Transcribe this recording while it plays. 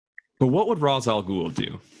But what would Ra's al Ghul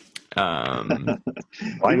do? I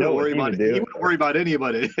know what he would do. You wouldn't worry about any of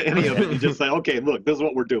it. You just say, okay, look, this is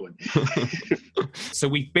what we're doing. So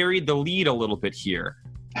we buried the lead a little bit here.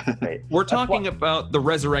 Right. We're talking about the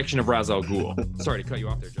resurrection of Ra's al Ghul. Sorry to cut you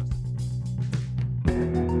off there, Justin.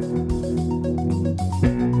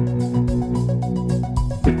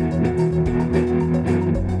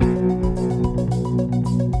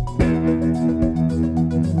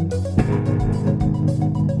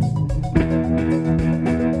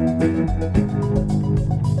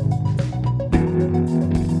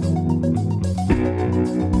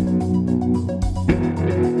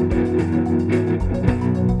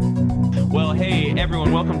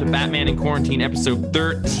 Everyone, welcome to Batman in Quarantine, episode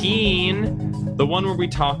 13, the one where we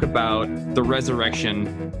talk about the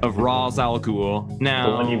resurrection of Ra's al Ghul.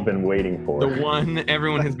 Now, the one you've been waiting for. The one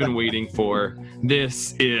everyone has been waiting for.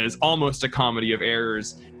 This is almost a comedy of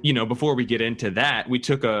errors. You know, before we get into that, we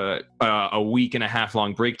took a week and a half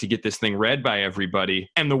long break to get this thing read by everybody,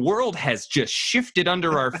 and the world has just shifted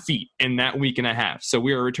under our feet in that week and a half. So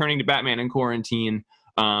we are returning to Batman in Quarantine.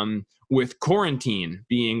 With quarantine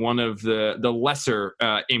being one of the lesser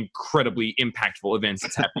incredibly impactful events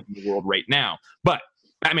that's happening in the world right now. But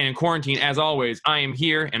Batman in Quarantine, as always, I am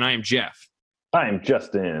here and I am Jeff. I am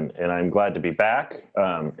Justin, and I'm glad to be back.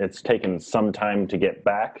 It's taken some time to get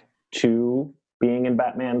back to being in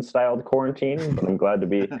Batman-styled quarantine, but I'm glad to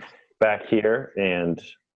be back here and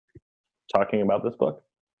talking about this book.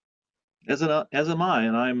 As am I,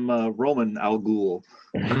 and I'm Roman al Ghul.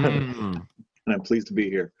 And I'm pleased to be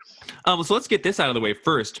here. So let's get this out of the way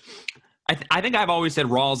first. I think I've always said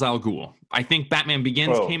Ra's al Ghul. I think Batman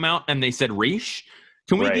Begins came out and they said Raish.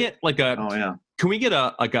 Can we get like a? Oh yeah. Can we get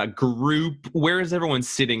a group? Where is everyone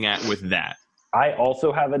sitting at with that? I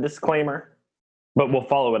also have a disclaimer, but we'll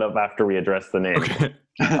follow it up after we address the name. Okay.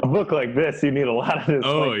 A book like this, you need a lot of disclaimers.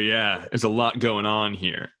 Oh yeah, there's a lot going on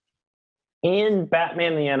here. In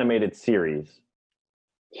Batman the Animated Series,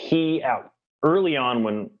 early on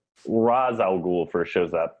when Ra's al Ghul first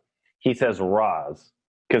shows up, he says Ra's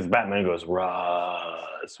because Batman goes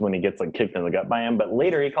Ra's when he gets like kicked in the gut by him, but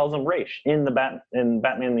later he calls him Raish in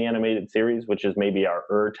Batman the Animated Series, which is maybe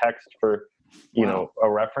our text for a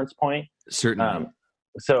reference point. Certainly.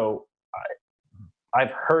 So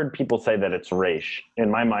I've heard people say that it's Raish.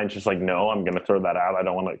 In my mind, just like, no, I'm going to throw that out. I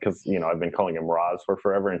don't want to, because I've been calling him Ra's for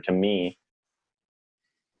forever, and to me,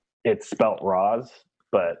 it's spelt Ra's,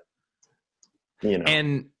 but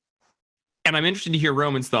And I'm interested to hear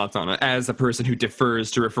Roman's thoughts on it as a person who defers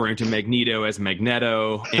to referring to Magneto as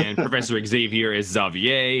Magneto and Professor Xavier as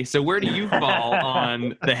Xavier. So where do you fall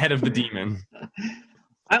on the head of the demon?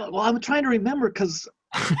 I'm trying to remember because,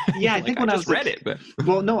 I think when I was read it, but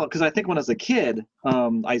because I think when I was a kid,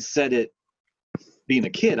 I said it. Being a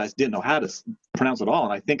kid, I didn't know how to pronounce it all,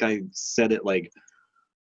 and I think I said it like.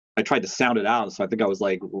 I tried to sound it out, so I think I was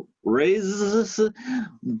like, Raise,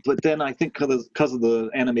 but then I think because of the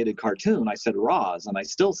animated cartoon, I said Ra's, and I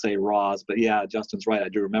still say Ra's, but yeah, Justin's right. I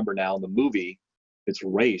do remember now in the movie, it's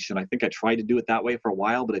Raish, and I think I tried to do it that way for a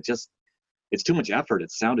while, but it's too much effort.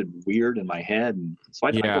 It sounded weird in my head, and so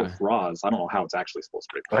I go with Ra's. I don't know how it's actually supposed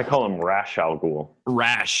to be. I call him Ra's al Ghul.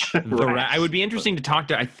 Rash. I would be interesting to talk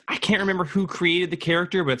to. I can't remember who created the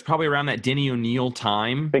character, but it's probably around that Denny O'Neil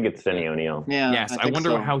time. I think it's Denny O'Neil. Yeah. Yes, I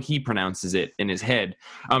wonder how he pronounces it in his head.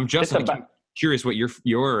 Justin, I'm curious what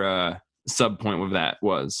your sub point with that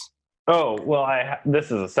was. Oh, well, this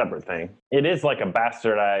is a separate thing. It is like a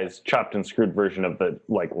bastardized, chopped and screwed version of the,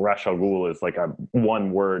 like, Ra's al Ghul is like a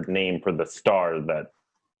one-word name for the star that,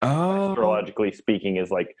 astrologically speaking, is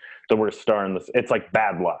like the worst star in this. It's like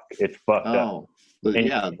bad luck. It's fucked up. And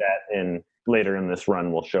that later in this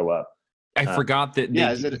run will show up. I forgot that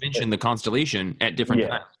they mentioned the constellation at different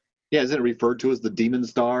times. Yeah, isn't it referred to as the demon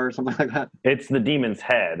star or something like that? It's the demon's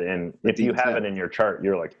head, and if you have it in your chart,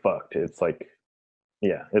 you're like fucked. It's like...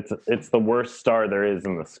 Yeah, it's the worst star there is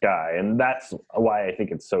in the sky, and that's why I think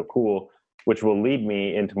it's so cool, which will lead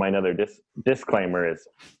me into my another disclaimer is,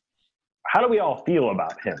 how do we all feel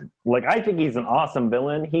about him? Like, I think he's an awesome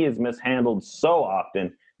villain. He is mishandled so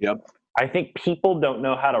often. Yep. I think people don't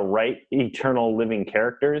know how to write eternal living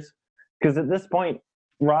characters, because at this point,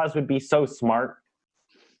 Ra's would be so smart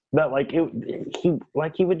that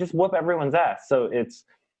he would just whoop everyone's ass. So it's...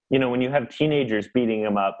 when you have teenagers beating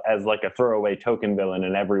him up as like a throwaway token villain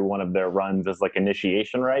in every one of their runs as like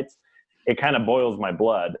initiation rites, it kind of boils my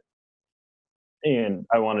blood. And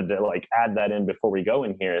I wanted to like add that in before we go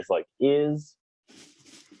in here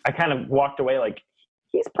I kind of walked away like,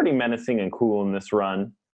 he's pretty menacing and cool in this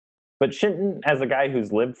run, but shouldn't, as a guy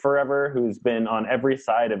who's lived forever, who's been on every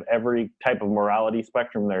side of every type of morality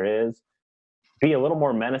spectrum there is, be a little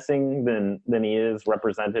more menacing than he is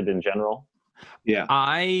represented in general. Yeah.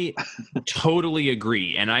 I totally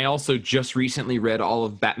agree. And I also just recently read all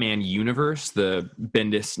of Batman Universe, the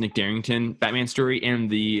Bendis Nick Darrington Batman story, and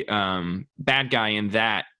the bad guy in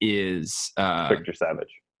that is Victor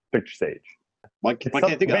Sage. Why can't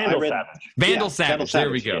I think of Vandal I read, Savage. Vandal Yeah, Savage. Vandal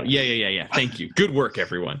There we Savage, go. yeah. Yeah. Thank you. Good work,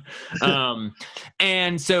 everyone.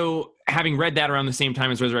 And so, having read that around the same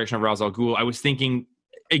time as Resurrection of Ra's al Ghul, I was thinking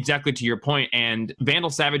exactly to your point. And Vandal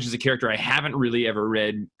Savage is a character I haven't really ever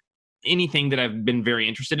read anything that I've been very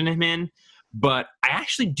interested in him in, but I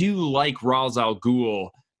actually do like Ra's al Ghul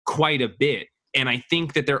quite a bit. And I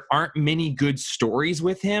think that there aren't many good stories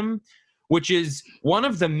with him, which is one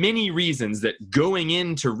of the many reasons that going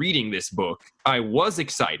into reading this book, I was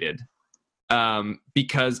excited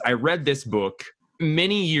because I read this book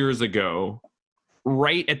many years ago,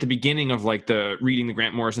 right at the beginning of like the reading the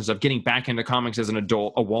Grant Morrison stuff, getting back into comics as an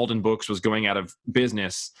adult. A Walden Books was going out of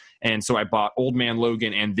business. And so I bought Old Man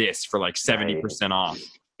Logan and this for like 70% off.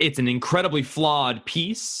 It's an incredibly flawed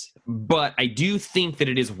piece, but I do think that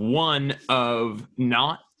it is one of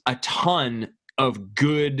not a ton of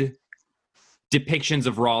good depictions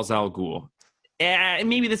of Ra's al Ghul.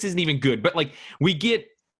 Maybe this isn't even good, but like we get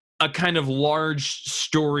a kind of large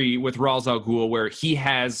story with Ra's al Ghul where he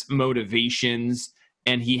has motivations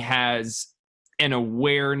and he has an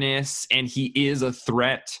awareness and he is a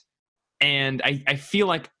threat. And I feel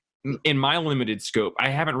like in my limited scope, I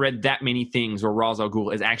haven't read that many things where Ra's al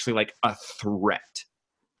Ghul is actually like a threat.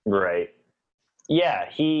 Right. Yeah,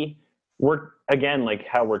 we're again like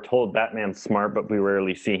how we're told Batman's smart, but we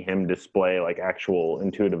rarely see him display like actual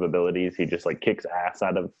intuitive abilities. He just like kicks ass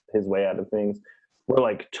out of his way out of things. We're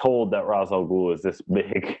like told that Ra's al Ghul is this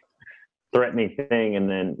big threatening thing, and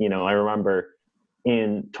then I remember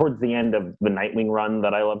towards the end of the Nightwing run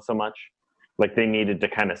that I love so much, like they needed to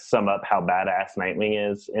kind of sum up how badass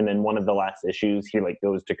Nightwing is, and in one of the last issues he like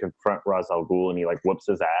goes to confront Ra's al Ghul and he like whoops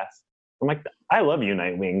his ass. I'm like, I love you,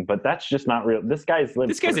 Nightwing, but that's just not real. This guy's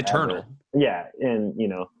forever. Eternal. Yeah, and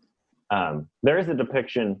there is a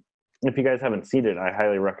depiction. If you guys haven't seen it, I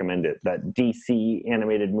highly recommend it. That DC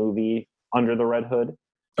animated movie Under the Red Hood.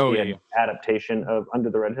 Oh yeah. Adaptation of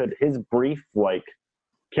Under the Red Hood. His brief like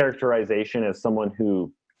characterization as someone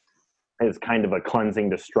who is kind of a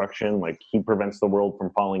cleansing destruction. Like he prevents the world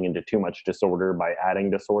from falling into too much disorder by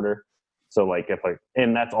adding disorder. So like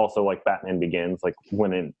and that's also like Batman Begins. Like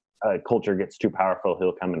when culture gets too powerful,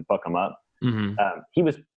 he'll come and fuck them up. Mm-hmm. He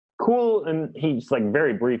was cool, and he's like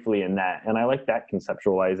very briefly in that, and I like that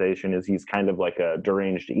conceptualization. Is he's kind of like a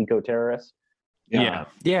deranged eco-terrorist. Yeah.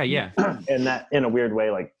 And that in a weird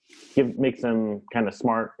way like makes him kind of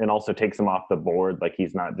smart and also takes him off the board. Like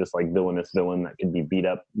he's not just like villainous villain that can be beat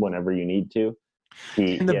up whenever you need to.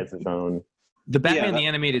 He has his own. The Batman the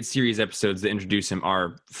Animated Series episodes that introduce him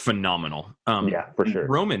are phenomenal. Yeah, for sure.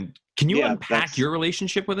 Roman, can you unpack your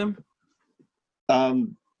relationship with him?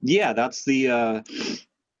 Yeah, that's the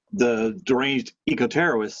deranged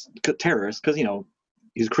eco-terrorist, because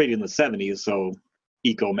he's created in the 70s, so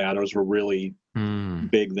eco matters were really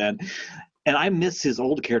big then. And I miss his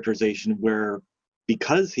old characterization where,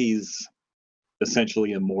 because he's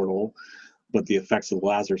essentially immortal, but the effects of the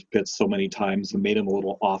Lazarus Pit so many times made him a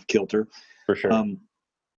little off kilter. For sure.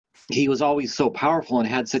 He was always so powerful and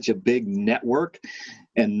had such a big network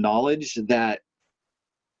and knowledge that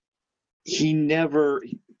he never,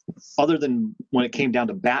 other than when it came down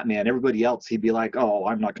to Batman, everybody else, he'd be like, oh,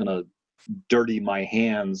 I'm not going to dirty my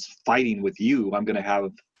hands fighting with you. I'm going to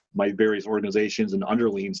have my various organizations and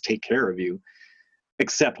underlings take care of you.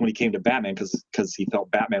 Except when he came to Batman, because he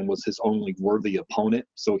felt Batman was his only worthy opponent.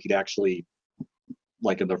 So he'd actually,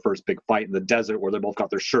 like in their first big fight in the desert where they both got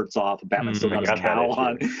their shirts off, Batman still got his cowl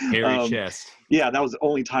on. Hairy chest. Yeah, that was the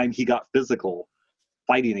only time he got physical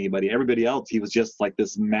fighting anybody. Everybody else, he was just like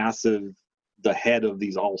this massive, the head of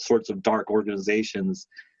these all sorts of dark organizations.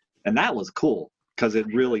 And that was cool because it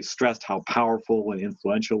really stressed how powerful and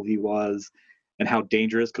influential he was and how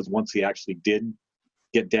dangerous, because once he actually did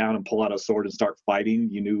get down and pull out a sword and start fighting,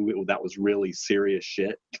 you knew that was really serious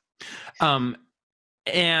shit.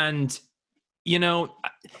 And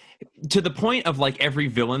to the point of like every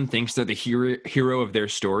villain thinks they're the hero of their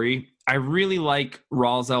story, I really like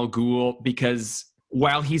Ra's al Ghul because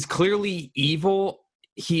while he's clearly evil,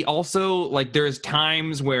 he also, like, there's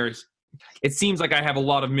times where it seems like I have a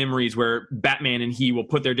lot of memories where Batman and he will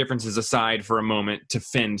put their differences aside for a moment to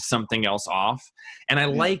fend something else off. And I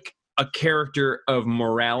like a character of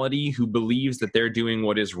morality who believes that they're doing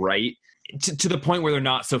what is right to the point where they're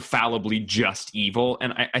not so fallibly just evil.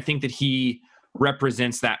 And I think that he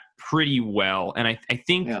represents that pretty well. And I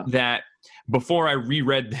think that before I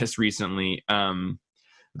reread this recently,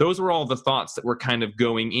 those were all the thoughts that were kind of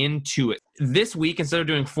going into it. This week, instead of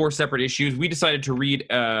doing 4 separate issues, we decided to read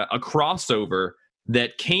a crossover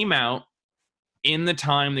that came out in the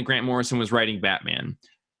time that Grant Morrison was writing Batman.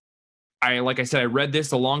 Like I said, I read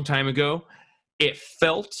this a long time ago. It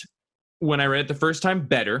felt, when I read it the first time,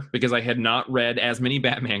 better because I had not read as many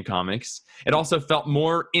Batman comics. It also felt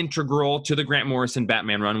more integral to the Grant Morrison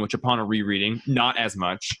Batman run, which upon a rereading, not as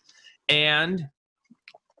much. And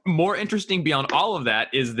more interesting beyond all of that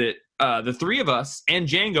is that the three of us, and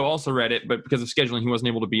Django also read it, but because of scheduling, he wasn't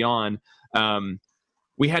able to be on.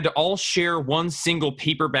 We had to all share one single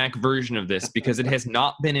paperback version of this because it has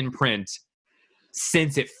not been in print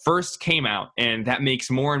since it first came out, and that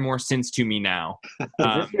makes more and more sense to me now. Is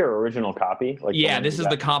this your original copy? Like, yeah, this is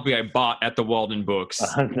the copy I bought at the Walden Books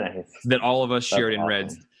nice. that all of us shared and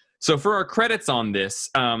read. So for our credits on this,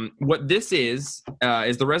 what this is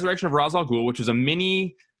the Resurrection of Ra's al Ghul, which was a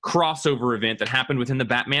mini crossover event that happened within the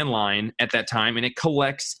Batman line at that time, and it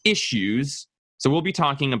collects issues. So we'll be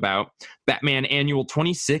talking about Batman Annual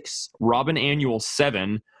 26, Robin Annual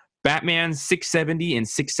 7, Batman 670 and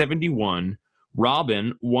 671,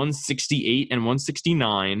 Robin 168 and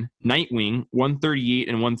 169, Nightwing 138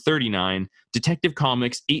 and 139, Detective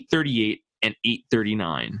Comics 838 and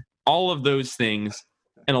 839. All of those things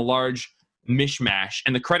in a large mishmash.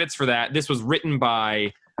 And the credits for that, this was written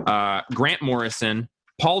by Grant Morrison,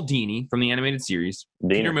 Paul Dini from the animated series,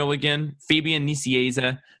 Peter Milligan, Fabian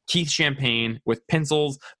Nicieza, Keith Champagne, with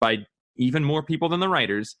pencils by even more people than the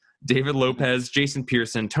writers, David Lopez, Jason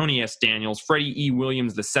Pearson, Tony S. Daniels, Freddie E.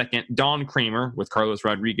 Williams II, Don Kramer with Carlos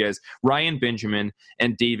Rodriguez, Ryan Benjamin,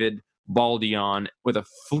 and David Baldion with a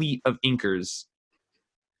fleet of inkers.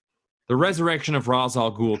 The Resurrection of Ra's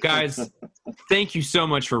al Ghul. Guys, thank you so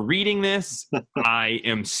much for reading this. I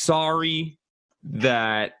am sorry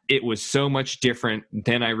that it was so much different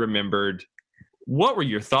than I remembered. What were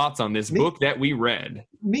your thoughts on this book that we read?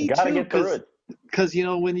 Me too, because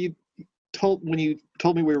when you told me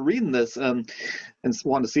we were reading this and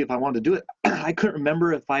wanted to see if I wanted to do it, I couldn't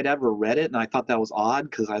remember if I'd ever read it, and I thought that was odd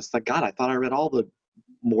because I was like, God, I thought I read all the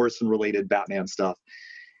Morrison-related Batman stuff.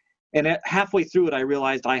 And halfway through it, I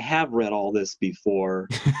realized I have read all this before,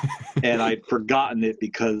 and I'd forgotten it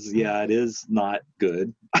because, it is not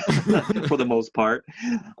good for the most part.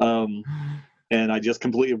 And I just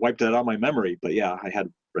completely wiped it out of my memory. But I had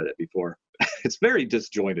read it before. It's very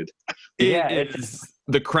disjointed. It's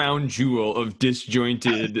the crown jewel of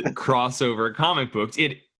disjointed crossover comic books.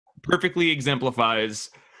 It perfectly exemplifies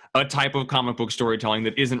a type of comic book storytelling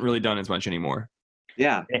that isn't really done as much anymore.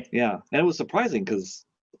 Yeah. And it was surprising because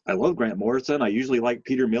I love Grant Morrison. I usually like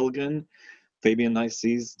Peter Milligan, Fabian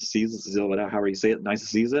Nicieza, however you say it,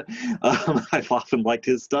 Nicieza. I've often liked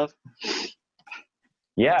his stuff.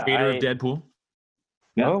 Yeah. Creator of Deadpool.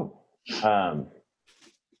 Yeah. Oh.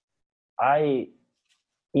 I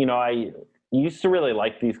used to really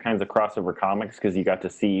like these kinds of crossover comics because you got to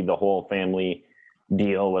see the whole family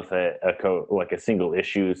deal with a single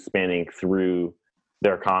issue spanning through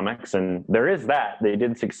their comics, and there is that. They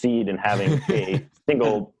did succeed in having a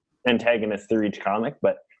single antagonist through each comic,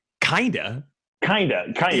 but kinda for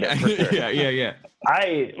sure. Yeah.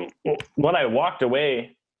 When I walked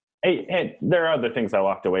away, there are other things I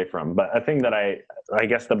walked away from, but a thing that I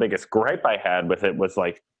guess the biggest gripe I had with it was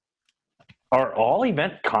like, are all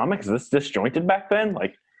event comics this disjointed back then?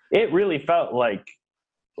 Like, it really felt like,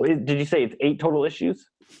 did you say it's 8 total issues?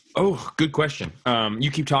 Oh, good question. You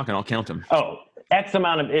keep talking, I'll count them. Oh, X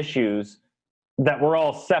amount of issues that were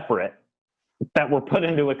all separate that were put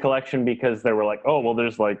into a collection because they were like, oh, well,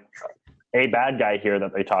 there's like a bad guy here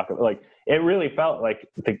that they talk about. Like, it really felt like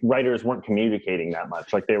the writers weren't communicating that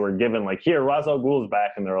much. Like, they were given like, here, Ra's al Ghul's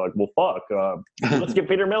back, and they're like, well, fuck, let's get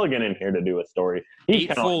Peter Milligan in here to do a story.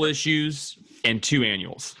 8 full issues and 2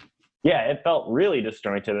 annuals. Yeah, it felt really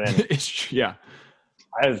disjointed. And yeah,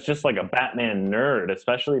 I was just like a Batman nerd,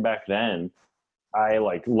 especially back then. I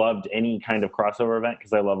like loved any kind of crossover event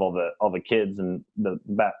because I love all the kids and the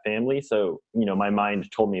Bat family. So, my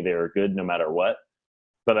mind told me they were good no matter what.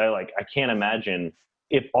 But I can't imagine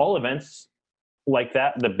if all events like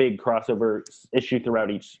that, the big crossover issue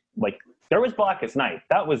throughout each, like there was Blackest Night.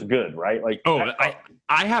 That was good, right? Like, I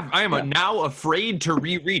am now afraid to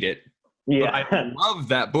reread it. Yeah. But I love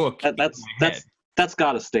that book. That's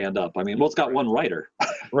got to stand up. I mean, it's got one writer.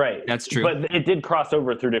 Right. That's true. But it did cross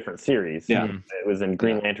over through different series. Yeah. It was in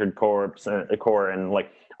Green Lantern Corps and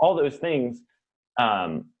like all those things.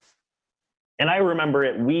 And I remember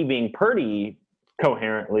it weaving pretty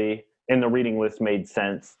coherently, and the reading list made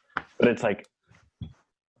sense. But it's like,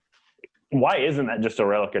 why isn't that just a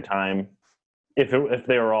relic of time if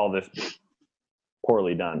they were all this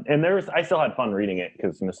poorly done. And I still had fun reading it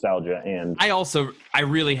because nostalgia, and I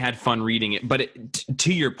really had fun reading it, but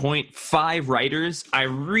to your point, 5 writers, I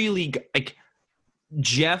really like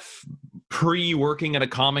Jeff pre-working at a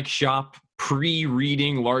comic shop,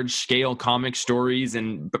 pre-reading large-scale comic stories,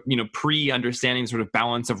 and pre-understanding sort of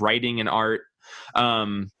balance of writing and art,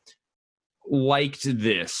 liked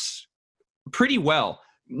this pretty well.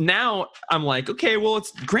 Now I'm like, okay, well,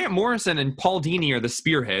 it's Grant Morrison and Paul Dini are the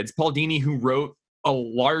spearheads. Paul Dini, who wrote a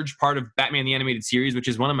large part of Batman the Animated Series, which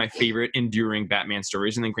is one of my favorite enduring Batman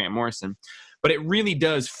stories, and then Grant Morrison. But it really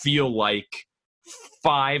does feel like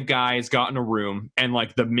 5 guys got in a room, and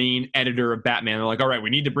like the main editor of Batman, they're like, all right, we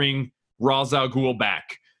need to bring Ra's al Ghul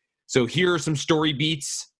back. So here are some story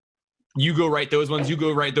beats. You go write those ones. You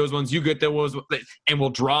go write those ones. You get those, and we'll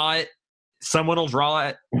draw it. Someone will draw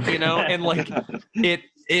it, and like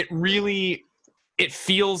it really, it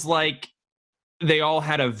feels like they all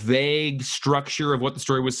had a vague structure of what the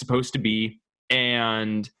story was supposed to be,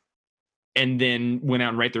 and then went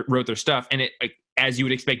out and wrote their stuff, and it, as you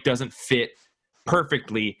would expect, doesn't fit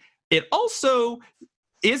perfectly. It also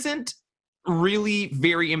isn't really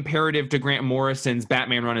very imperative to Grant Morrison's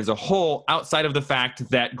Batman run as a whole, outside of the fact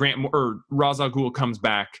that Ra's al Ghul comes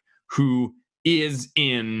back, who is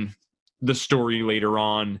in the story later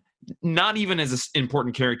on, not even as an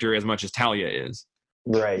important character as much as Talia is.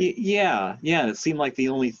 Right. Yeah. It seemed like the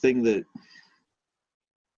only thing that,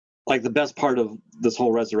 like, the best part of this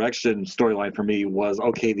whole resurrection storyline for me was,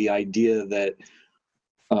 okay, the idea that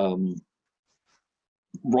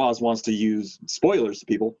Ra's wants to use spoilers to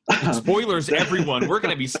people. Spoilers, everyone. We're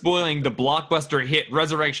going to be spoiling the blockbuster hit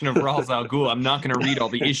Resurrection of Ra's al Ghul. I'm not going to read all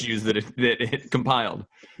the issues that it compiled.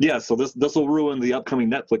 Yeah, so this will ruin the upcoming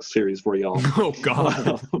Netflix series for y'all. Oh,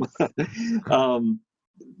 God.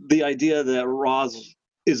 The idea that Ra's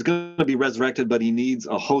is going to be resurrected, but he needs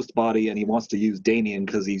a host body, and he wants to use Damian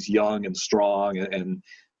because he's young and strong and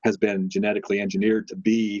has been genetically engineered to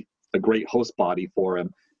be a great host body for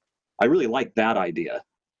him. I really like that idea.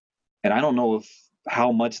 And I don't know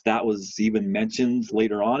how much that was even mentioned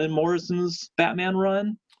later on in Morrison's Batman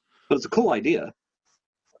run, but it's a cool idea.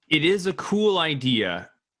 It is a cool idea,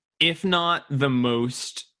 if not the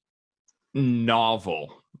most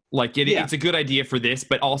novel. Like, it's a good idea for this,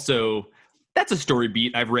 but also that's a story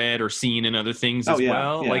beat I've read or seen in other things as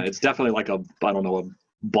well. Yeah, like, it's definitely like a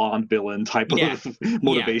Bond villain type of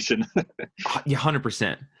motivation. Yeah,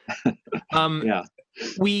 100%. Yeah.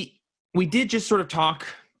 We did just sort of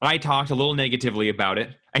I talked a little negatively about it.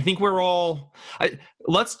 I think we're all,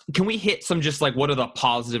 can we hit some just like, what are the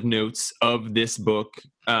positive notes of this book?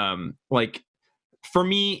 Like, for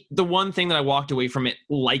me, the one thing that I walked away from it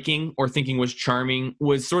liking or thinking was charming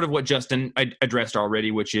was sort of what Justin addressed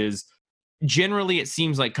already, which is generally it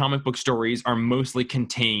seems like comic book stories are mostly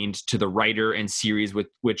contained to the writer and series with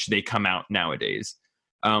which they come out nowadays.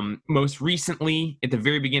 Most recently, at the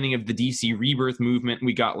very beginning of the DC Rebirth movement,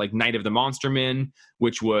 we got like Night of the Monster Men,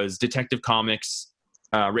 which was Detective Comics,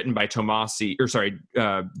 written by James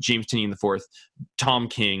Tynion IV, Tom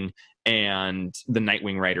King, and the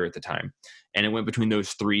Nightwing writer at the time. And it went between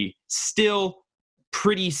those 3, still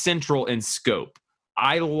pretty central in scope.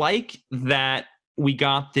 I like that we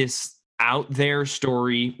got this out there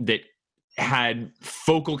story that had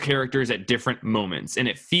focal characters at different moments. And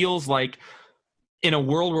it feels like, in a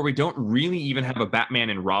world where we don't really even have a Batman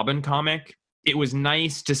and Robin comic, it was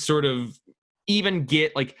nice to sort of even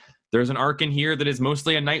get, like, there's an arc in here that is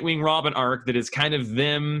mostly a Nightwing Robin arc that is kind of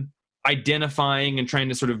them identifying and trying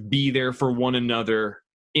to sort of be there for one another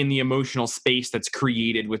in the emotional space that's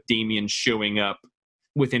created with Damian showing up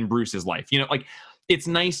within Bruce's life. Like, it's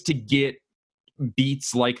nice to get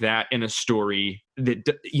beats like that in a story that,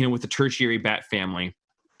 with the tertiary Bat family.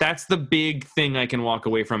 That's the big thing I can walk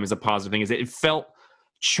away from as a positive thing, is that it felt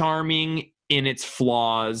charming in its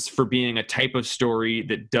flaws for being a type of story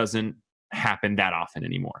that doesn't happen that often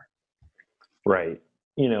anymore. Right.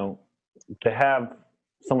 To have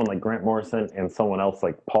someone like Grant Morrison and someone else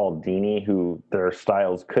like Paul Dini, who their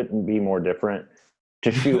styles couldn't be more different,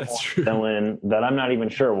 to shoot a villain that I'm not even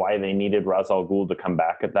sure why they needed Ra's al Ghul to come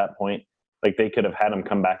back at that point. Like, they could have had him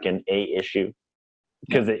come back in a issue,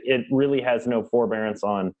 because it really has no forbearance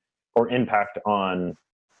on or impact on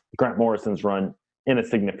Grant Morrison's run in a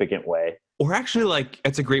significant way. Or actually, like,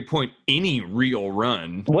 that's a great point, any real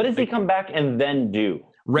run. What does he come back and then do?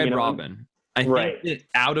 Red Robin. I think that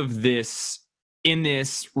out of this, in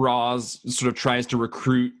this, Ra's sort of tries to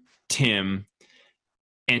recruit Tim,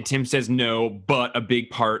 and Tim says no, but a big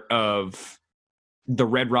part of the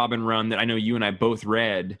Red Robin run that I know you and I both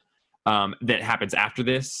read, that happens after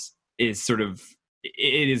this, is sort of,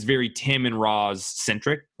 it is very Tim and Ra's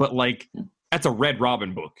centric, but like that's a Red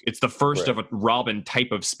Robin book. It's the first Right. of a Robin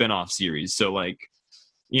type of spin-off series. So like,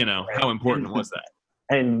 you know, how important was that?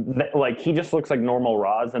 And like he just looks like normal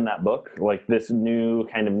Roz in that book. Like this new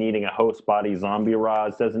kind of needing a host body zombie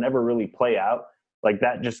Roz doesn't ever really play out. Like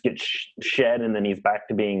that just gets shed, and then he's back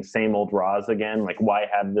to being same old Roz again. Like why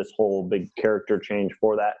have this whole big character change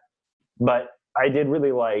for that? But I did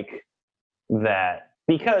really like that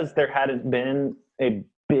because there hadn't been a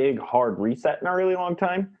big hard reset in a really long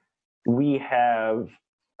time. We have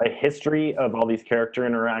a history of all these character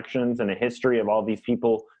interactions and a history of all these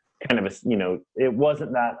people kind of, you know, it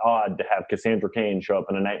wasn't that odd to have Cassandra Cain show up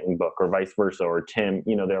in a Nightwing book or vice versa, or Tim,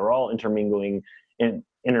 you know, they were all intermingling and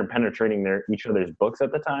interpenetrating each other's books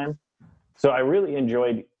at the time. So I really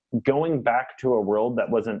enjoyed going back to a world that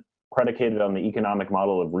wasn't predicated on the economic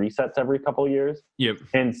model of resets every couple of years. Yep.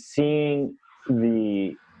 And seeing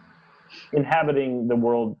inhabiting the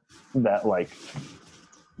world that like,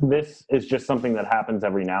 this is just something that happens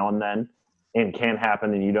every now and then and can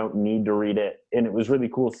happen, and you don't need to read it. And it was really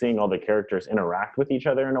cool seeing all the characters interact with each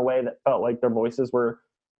other in a way that felt like their voices were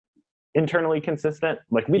internally consistent.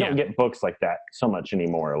 Like we don't get books like that so much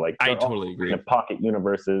anymore. Like I totally agree. Pocket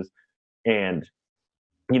universes, and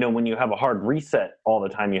you know, when you have a hard reset all the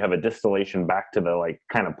time, you have a distillation back to the like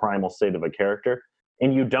kind of primal state of a character,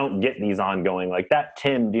 and you don't get these ongoing like that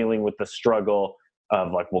Tim dealing with the struggle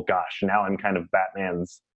of like, well, gosh, now I'm kind of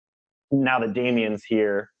Batman's. Now that Damian's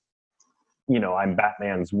here, you know, I'm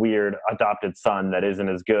Batman's weird adopted son that isn't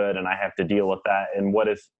as good, and I have to deal with that. And what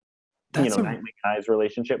is, Nightwing and I's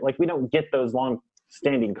relationship? Like, we don't get those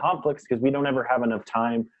long-standing conflicts because we don't ever have enough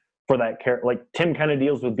time for that character. Like, Tim kind of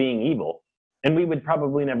deals with being evil, and we would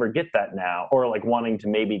probably never get that now, or like wanting to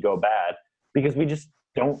maybe go bad because we just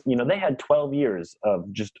don't. You know, they had 12 years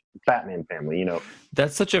of just Batman family. You know,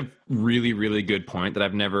 that's such a really, really good point that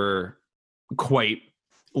I've never quite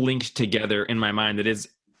linked together in my mind. That is,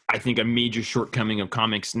 I think, a major shortcoming of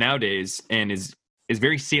comics nowadays, and is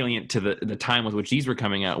very salient to the time with which these were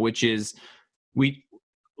coming out, which is we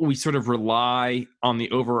sort of rely on the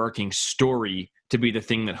overarching story to be the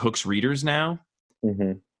thing that hooks readers now.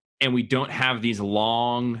 Mm-hmm. And we don't have these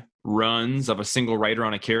long runs of a single writer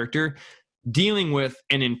on a character dealing with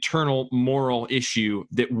an internal moral issue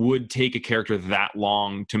that would take a character that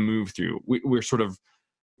long to move through. We're sort of,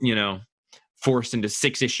 you know, forced into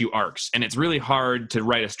 6-issue arcs, and it's really hard to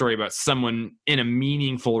write a story about someone in a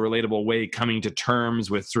meaningful, relatable way coming to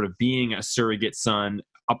terms with sort of being a surrogate son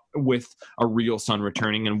with a real son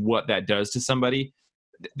returning and what that does to somebody.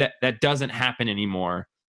 That doesn't happen anymore,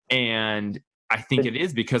 and I think it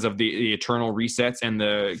is because of the eternal resets and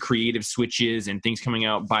the creative switches and things coming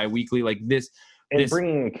out bi-weekly like this. And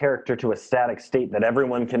bringing a character to a static state that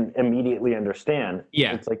everyone can immediately understand.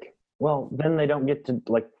 Yeah. It's like, well, then they don't get to,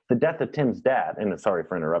 like, the death of Tim's dad, and sorry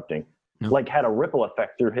for interrupting, like had a ripple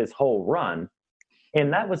effect through his whole run.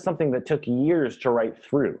 And that was something that took years to write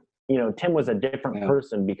through. You know, Tim was a different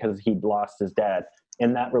person because he'd lost his dad,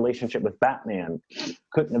 and that relationship with Batman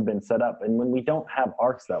couldn't have been set up. And when we don't have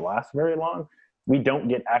arcs that last very long, we don't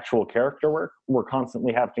get actual character work. We're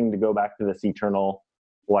constantly having to go back to this eternal,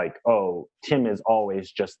 like, oh, Tim is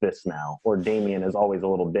always just this now, or Damian is always a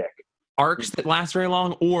little dick. Arcs that last very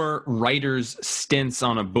long, or writers' stints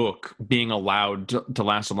on a book being allowed to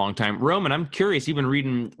last a long time. Roman, I'm curious, you've been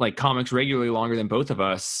reading like comics regularly longer than both of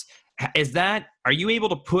us. Are you able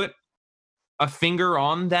to put a finger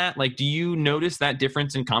on that? Like, do you notice that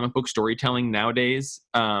difference in comic book storytelling nowadays?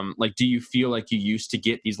 Like, do you feel like you used to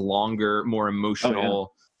get these longer, more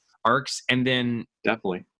emotional arcs? And then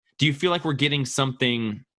definitely, do you feel like we're getting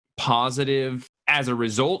something positive as a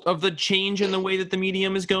result of the change in the way that the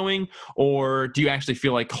medium is going? Or do you actually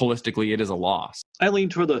feel like holistically it is a loss? I lean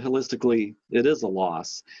toward the holistically it is a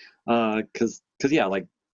loss. Because yeah, like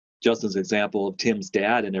Justin's example of Tim's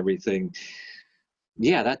dad and everything,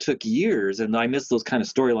 yeah, that took years. And I miss those kind of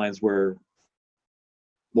storylines where,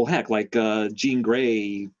 well, heck, like Jean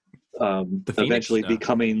Grey eventually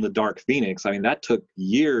becoming the Dark Phoenix. I mean, that took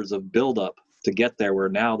years of buildup to get there, where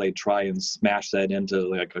now they try and smash that into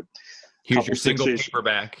like a here's your single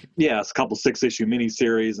paperback. Yeah, it's a couple 6-issue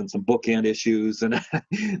miniseries and some bookend issues and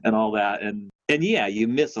and all that. And yeah, you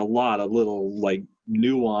miss a lot of little like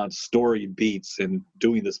nuanced story beats and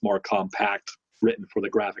doing this more compact, written for the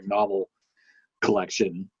graphic novel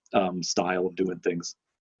collection style of doing things.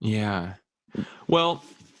 Yeah. Well,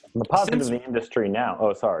 the positive in the industry now.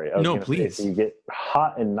 Oh, sorry. No, please. So you get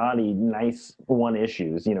hot and naughty, nice one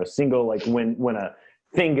issues. You know, single, like when a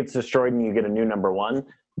thing gets destroyed and you get a new number one.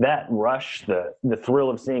 That rush, the thrill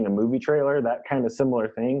of seeing a movie trailer, that kind of similar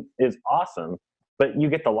thing is awesome. But you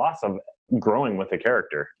get the loss of growing with a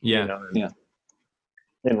character. Yeah. You know? Yeah.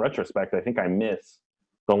 in retrospect, I think I miss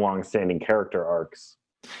the long-standing character arcs.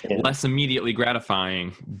 Less immediately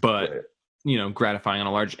gratifying, but gratifying on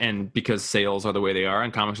a large end, because sales are the way they are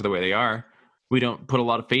and comics are the way they are. We don't put a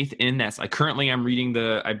lot of faith in that. Currently, I'm reading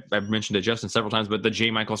I've mentioned it Justin several times, but the J.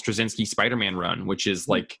 Michael Straczynski Spider-Man run, which is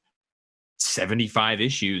like 75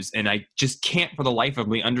 issues, and I just can't for the life of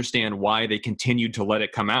me understand why they continued to let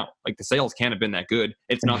it come out. Like, the sales can't have been that good.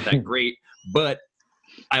 It's not that great, but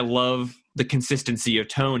I love the consistency of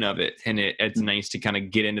tone of it, and it's nice to kind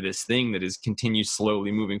of get into this thing that is continues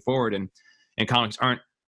slowly moving forward, and comics aren't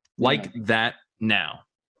like that now.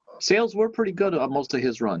 Sales were pretty good on most of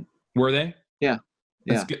his run. Were they? Yeah.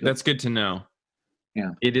 That's good to know.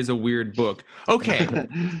 Yeah. It is a weird book. Okay.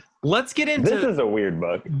 Let's get into This is a weird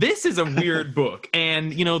book. This is a weird book.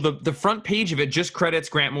 And the front page of it just credits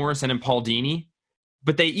Grant Morrison and Paul Dini,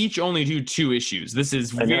 but they each only do 2 issues. This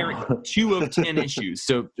is 2 of 10 issues.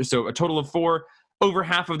 So a total of 4. Over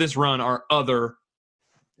half of this run are other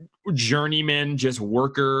journeymen, just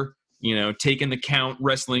worker, taking the count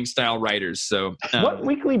wrestling style writers. So what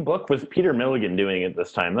weekly book was Peter Milligan doing at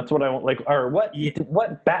this time? That's what I want. Like, or what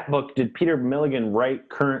Bat book did Peter Milligan write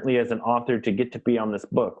currently as an author to get to be on this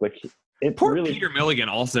book? Like, poor Peter Milligan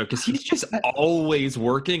also, because he's just always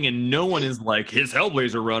working, and no one is like, his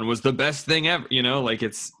Hellblazer run was the best thing ever. Like,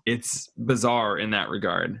 it's bizarre in that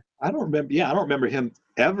regard. I don't remember him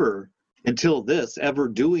ever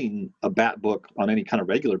doing a Bat book on any kind of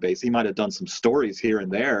regular basis. He might have done some stories here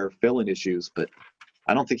and there, fill-in issues, but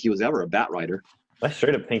I don't think he was ever a Bat writer. I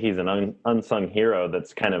straight up think he's an unsung hero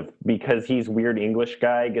that's kind of, because he's weird English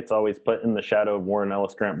guy, gets always put in the shadow of Warren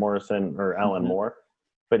Ellis, Grant Morrison, or Alan Moore.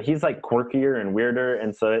 But he's like quirkier and weirder,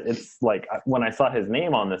 and so it's like, when I saw his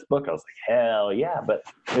name on this book, I was like, hell yeah, but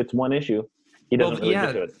it's one issue. He doesn't really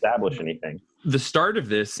get to establish anything. The start of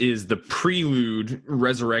this is the Prelude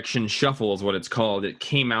Resurrection Shuffle is what it's called. It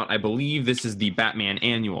came out, I believe this is the Batman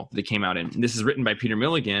annual that came out in. This is written by Peter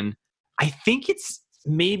Milligan. I think it's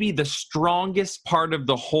maybe the strongest part of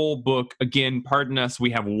the whole book. Again, pardon us,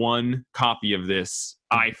 we have 1 copy of this.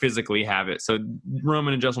 I physically have it. So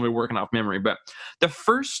Roman and Justin will be working off memory. But the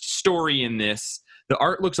first story in this, the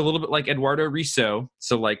art looks a little bit like Eduardo Risso,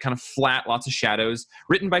 so like kind of flat, lots of shadows,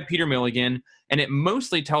 written by Peter Milligan, and it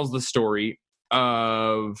mostly tells the story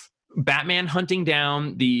of Batman hunting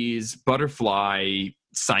down these butterfly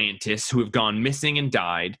scientists who have gone missing and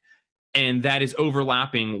died, and that is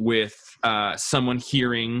overlapping with someone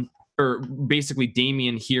hearing, or basically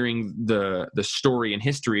Damian hearing the story and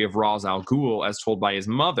history of Ra's al Ghul as told by his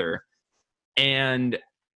mother. And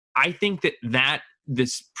I think that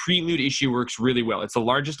this Prelude issue works really well. It's the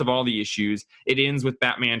largest of all the issues. It ends with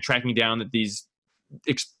Batman tracking down that these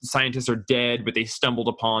scientists are dead, but they stumbled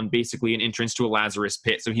upon basically an entrance to a Lazarus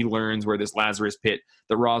pit. So he learns where this Lazarus pit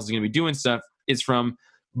that Ra's is going to be doing stuff is from.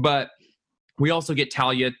 But we also get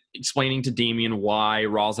Talia explaining to Damian why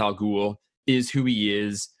Ra's al Ghul is who he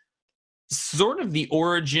is. Sort of the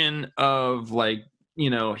origin of, like,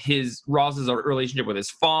 his Raz's relationship with his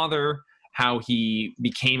father, how he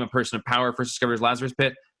became a person of power, first discovered his Lazarus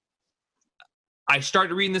pit. I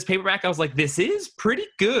started reading this paperback. I was like, this is pretty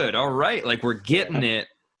good. All right. Like, we're getting it.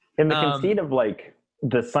 And the conceit of, like,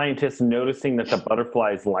 the scientists noticing that the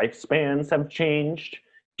butterflies' lifespans have changed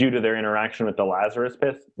due to their interaction with the Lazarus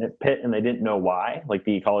pit, and they didn't know why. Like,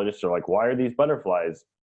 the ecologists are like, why are these butterflies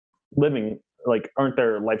living? Like, aren't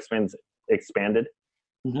their lifespans expanded?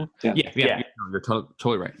 Mm-hmm. Yeah. You're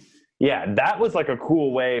totally right. Yeah, that was like a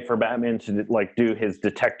cool way for Batman to like do his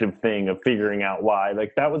detective thing of figuring out why.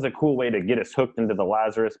 Like, that was a cool way to get us hooked into the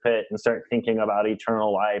Lazarus pit and start thinking about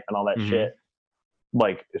eternal life and all that shit.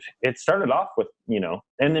 Like, it started off with,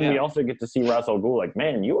 and then we also get to see Ra's al Ghul like,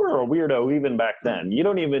 man, you were a weirdo even back then. You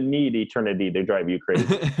don't even need eternity to drive you crazy.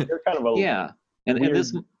 You're kind of a and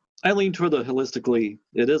this, I lean toward the holistically,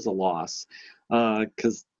 it is a loss.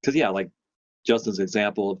 Because like Justin's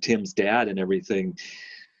example of Tim's dad and everything,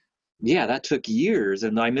 that took years,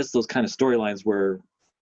 and I miss those kind of storylines where,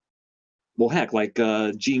 well, heck, like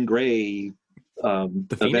Jean Grey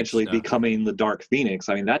eventually becoming the Dark Phoenix.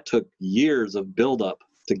 I mean, that took years of buildup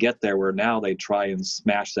to get there, where now they try and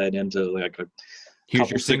smash that into like a here's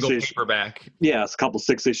your single paperback. Yeah, it's a couple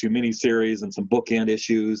 6-issue miniseries and some bookend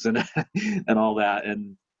issues and and all that.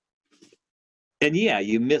 And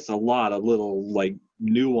you miss a lot of little like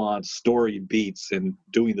nuanced story beats and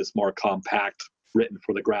doing this more compact, written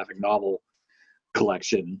for the graphic novel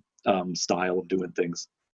collection style of doing things.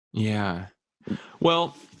 Yeah.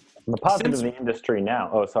 Well, the positive of the industry now.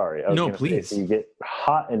 Oh, sorry. No, please. So you get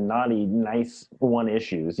hot and naughty, nice 1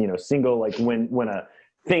 issues. Single, like when a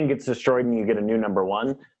thing gets destroyed and you get a new number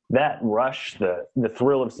 1. that rush, the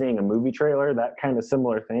thrill of seeing a movie trailer, that kind of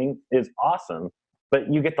similar thing is awesome.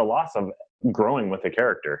 But you get the loss of growing with the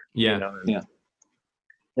character. Yeah. You know? Yeah.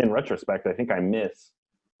 In retrospect, I think I miss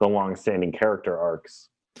the long-standing character arcs.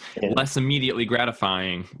 Less immediately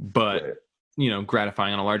gratifying, but Right.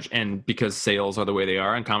 Gratifying on a large end because sales are the way they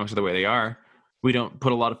are and comics are the way they are. We don't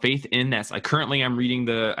put a lot of faith in that. Currently, I'm reading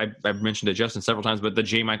I've mentioned it Justin several times, but the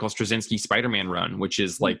J. Michael Straczynski Spider-Man run, which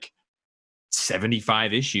is like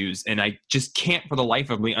 75 issues, and I just can't for the life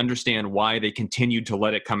of me understand why they continued to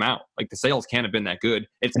let it come out. Like, the sales can't have been that good.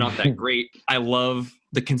 It's not that great. I love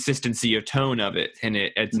the consistency of tone of it, and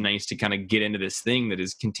it's nice to kind of get into this thing that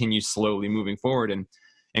is continues slowly moving forward, and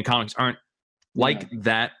comics aren't like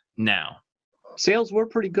that now. Sales were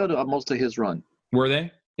pretty good on most of his run. Were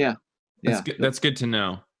they? Yeah. That's good to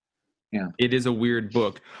know. Yeah. It is a weird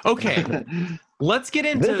book. Okay. Let's get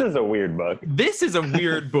into This is a weird book. This is a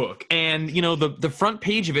weird book. And, the front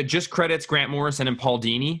page of it just credits Grant Morrison and Paul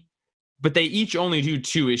Dini, but they each only do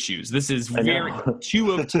 2 issues. This is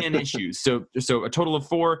 2 of 10 issues. So a total of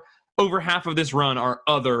 4. Over half of this run are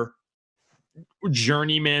other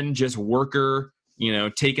journeymen, just worker,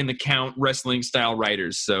 taking the count wrestling style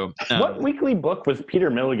writers. So what weekly book was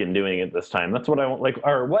Peter Milligan doing at this time? That's what I want.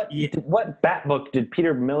 Or what Bat book did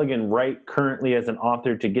Peter Milligan write currently as an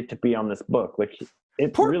author to get to be on this book?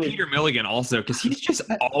 It's poor really Peter Milligan also, because he's just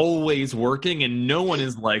always working, and no one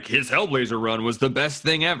is like, his Hellblazer run was the best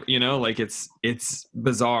thing ever. It's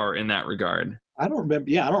bizarre in that regard. I don't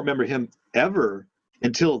remember him ever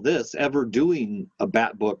doing a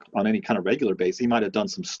Bat book on any kind of regular basis. He might have done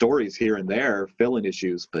some stories here and there, fill-in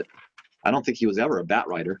issues, but I don't think he was ever a Bat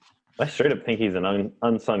writer. I straight up think he's an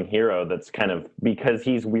unsung hero that's kind of, because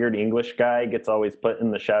he's weird English guy, gets always put in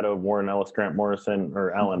the shadow of Warren Ellis, Grant Morrison,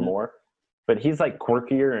 or Alan Moore. But he's like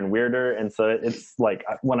quirkier and weirder, and so it's like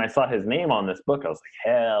when I saw his name on this book, I was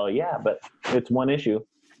like, hell yeah, but it's 1 issue.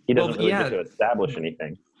 He doesn't really get to establish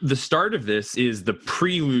anything. The start of this is the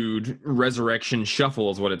Prelude Resurrection Shuffle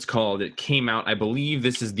is what it's called. It came out, I believe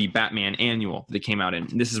this is the Batman annual that came out in.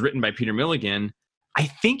 This is written by Peter Milligan. I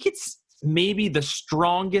think it's maybe the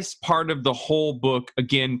strongest part of the whole book.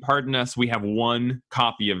 Again, pardon us, we have 1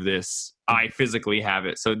 copy of this. I physically have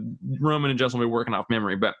it. So Roman and Justin will be working off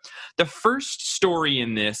memory. But the first story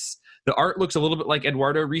in this, the art looks a little bit like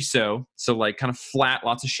Eduardo Risso. So like kind of flat,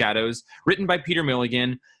 lots of shadows, written by Peter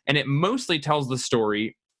Milligan. And it mostly tells the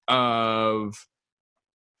story of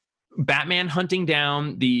Batman hunting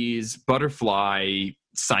down these butterfly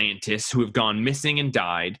scientists who have gone missing and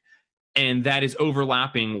died, and that is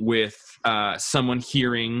overlapping with someone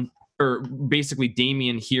hearing, or basically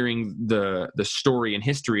Damian hearing the story and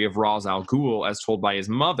history of Ra's al Ghul as told by his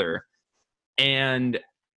mother. And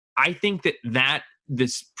I think that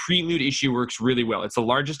this Prelude issue works really well. It's the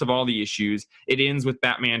largest of all the issues. It ends with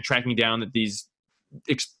Batman tracking down that these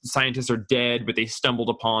scientists are dead, but they stumbled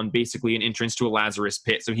upon basically an entrance to a Lazarus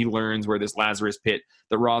pit. So he learns where this Lazarus pit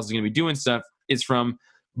that Ra's is going to be doing stuff is from.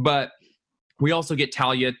 But we also get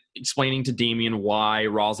Talia explaining to Damian why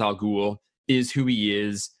Ra's al Ghul is who he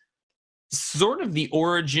is. Sort of the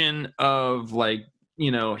origin of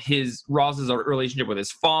his Raz's relationship with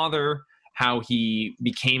his father, how he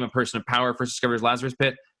became a person of power, first discovered his Lazarus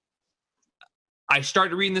pit. I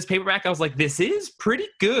started reading this paperback. I was like, this is pretty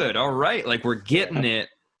good. All right. We're getting it.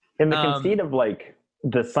 And the conceit of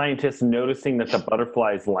the scientists noticing that the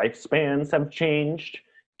butterflies' lifespans have changed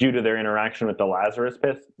due to their interaction with the Lazarus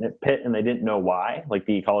pit, and they didn't know why. Like,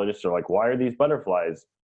 the ecologists are like, why are these butterflies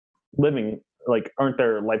living? Aren't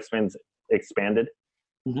their lifespans expanded?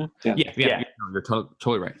 Mm-hmm. Yeah. You're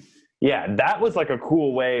totally right. Yeah, that was a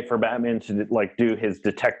cool way for Batman to do his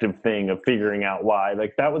detective thing of figuring out why.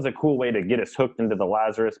 That was a cool way to get us hooked into the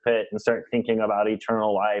Lazarus pit and start thinking about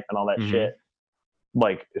eternal life and all that shit.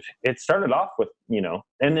 It started off with,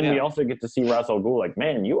 and then we also get to see Ra's al Ghul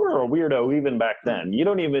man, you were a weirdo even back then. You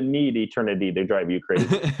don't even need eternity to drive you crazy.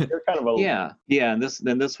 You're kind of a yeah. And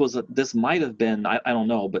this might have been, I don't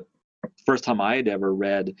know, but first time I had ever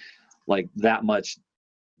read that much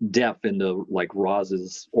depth into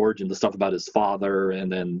Raz's origin, the stuff about his father,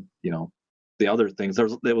 and then the other things.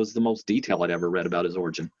 There was the most detail I'd ever read about his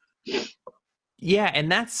origin. Yeah,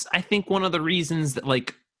 and that's, I think, one of the reasons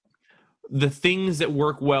that the things that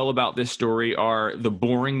work well about this story are the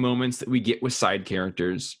boring moments that we get with side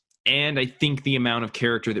characters, and I think the amount of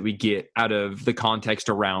character that we get out of the context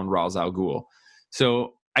around Ra's al Ghul.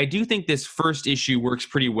 So I do think this first issue works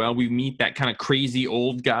pretty well. We meet that kind of crazy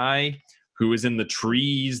old guy who is in the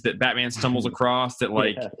trees that Batman stumbles across that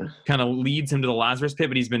kind of leads him to the Lazarus pit,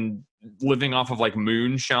 but he's been living off of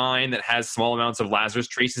moonshine that has small amounts of Lazarus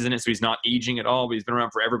traces in it. So he's not aging at all, but he's been around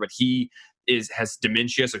forever. But he has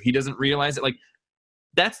dementia, so he doesn't realize it. Like,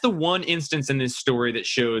 that's the one instance in this story that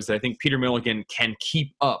shows that I think Peter Milligan can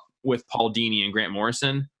keep up with Paul Dini and Grant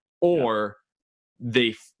Morrison, or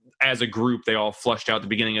they, as a group, they all flushed out the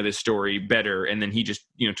beginning of this story better, and then he just,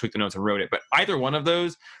 took the notes and wrote it. But either one of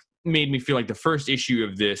those made me feel like the first issue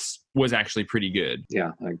of this was actually pretty good.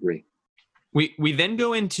 Yeah, I agree. We then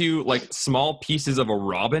go into like small pieces of a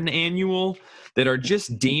Robin annual that are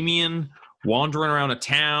just Damian wandering around a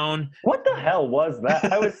town. What the hell was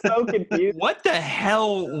that? I was so confused. What the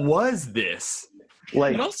hell was this?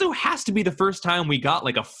 Like, it also has to be the first time we got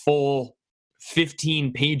like a full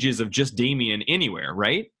 15 pages of just Damian anywhere,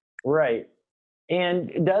 right? Right.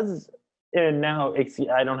 And now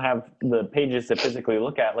I don't have the pages to physically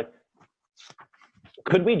look at. Like,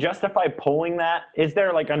 could we justify pulling that? Is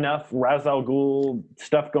there like enough Ra's al Ghul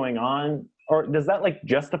stuff going on? Or does that like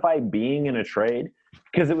justify being in a trade?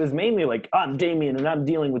 Because it was mainly like, I'm Damian and I'm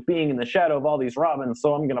dealing with being in the shadow of all these Robins,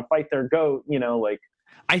 so I'm going to fight their goat, like.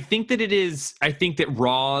 I think that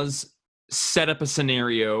Roz set up a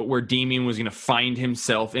scenario where Damian was going to find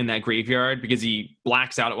himself in that graveyard because he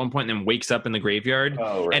blacks out at one point and then wakes up in the graveyard.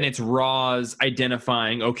 Oh, right. And it's Roz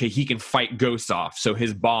identifying, okay, he can fight ghosts off, so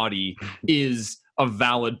his body is a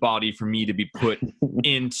valid body for me to be put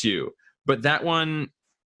into. But that one,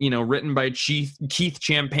 written by Keith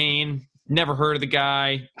Champagne, never heard of the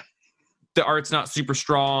guy. The art's not super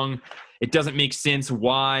strong. It doesn't make sense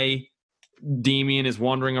why Damian is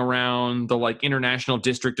wandering around the like international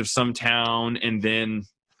district of some town and then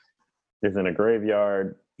is in a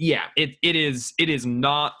graveyard. Yeah, it is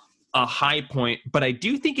not a high point, but I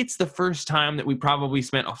do think it's the first time that we probably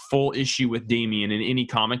spent a full issue with Damian in any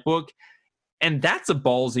comic book. And that's a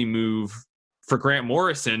ballsy move for Grant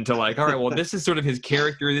Morrison to like, all right, well, this is sort of his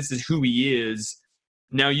character. This is who he is.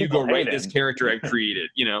 Now you go write this character I've created,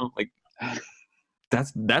 like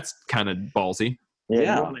that's kind of ballsy.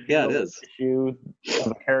 Yeah, it is. Issue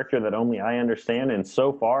of a character that only I understand, and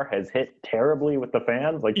so far has hit terribly with the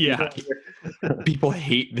fans. Like, people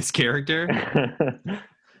hate this character.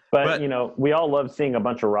 but we all love seeing a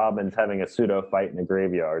bunch of Robins having a pseudo fight in a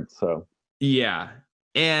graveyard. So yeah,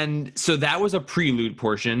 and so that was a prelude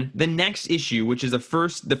portion. The next issue, which is the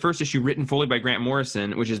first issue written fully by Grant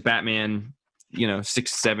Morrison, which is Batman,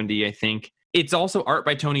 670, I think. It's also art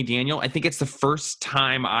by Tony Daniel. I think it's the first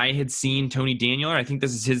time I had seen Tony Daniel. I think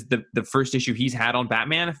this is the first issue he's had on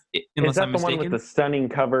Batman, unless I'm mistaken. Is that the one with the stunning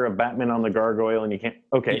cover of Batman on the gargoyle and you can't...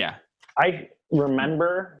 Okay. Yeah. I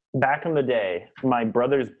remember back in the day, my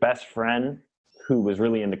brother's best friend, who was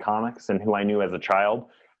really into comics and who I knew as a child,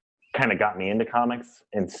 kind of got me into comics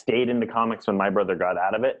and stayed into comics when my brother got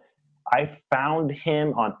out of it. I found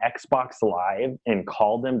him on Xbox Live and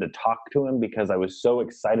called him to talk to him because I was so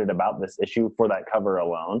excited about this issue for that cover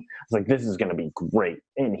alone. I was like, this is going to be great.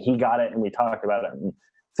 And he got it and we talked about it. And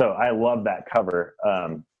so I love that cover.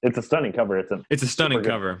 It's a stunning cover. It's a stunning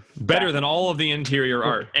cover. Better than all of the interior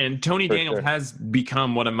art. And Tony Daniel has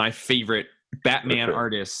become one of my favorite Batman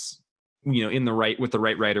artists, in the right, with the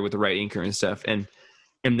right writer, with the right inker and stuff. And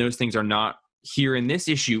those things are not here in this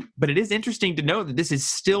issue, but it is interesting to note that this is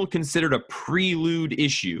still considered a prelude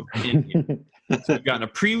issue. So we've gotten a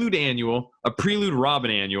prelude annual, a prelude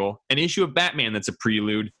Robin annual, an issue of Batman that's a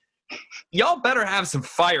prelude. Y'all better have some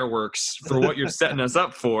fireworks for what you're setting us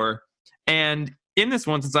up for. And in this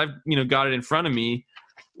one, since I've got it in front of me,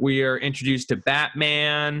 we are introduced to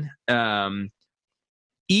Batman. I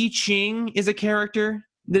Ching is a character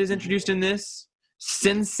that is introduced in this.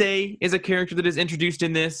 Sensei is a character that is introduced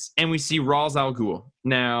in this, and we see Ra's al Ghul.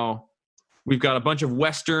 Now, we've got a bunch of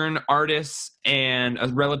Western artists and a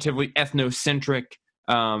relatively ethnocentric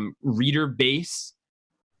reader base.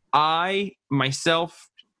 I, myself,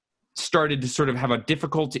 started to sort of have a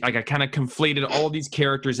difficulty, like I kind of conflated all these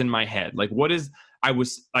characters in my head. Like,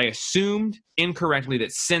 I assumed incorrectly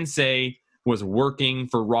that Sensei was working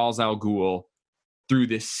for Ra's al Ghul through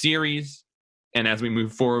this series. And as we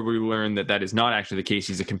move forward, we learn that that is not actually the case.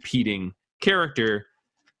 He's a competing character.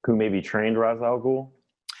 Who maybe trained Ra's al Ghul?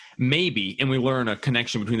 Maybe. And we learn a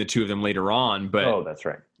connection between the two of them later on. But, oh, that's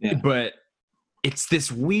right. Yeah. But it's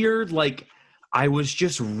this weird, like, I was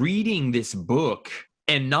just reading this book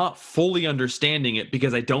and not fully understanding it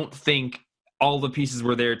because I don't think all the pieces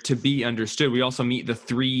were there to be understood. We also meet the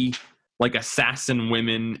three, like, assassin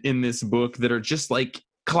women in this book that are just, like,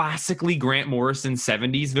 classically Grant Morrison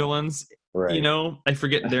 70s villains. Right. I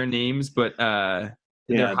forget their names, but they're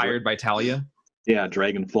hired by Talia. Yeah,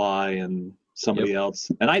 Dragonfly and somebody else.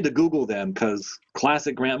 And I had to Google them because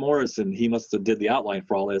classic Grant Morrison, he must have did the outline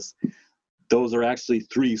for all this. Those are actually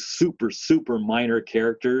three super, super minor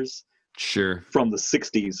characters Sure. from the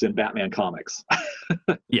 60s in Batman comics.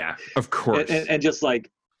 Yeah, of course. And just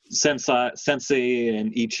like Sensei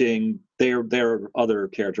and I Ching, they're other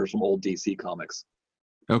characters from old DC comics.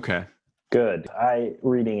 Okay. Good. I,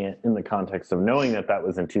 reading it in the context of knowing that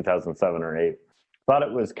was in 2007 or 8, thought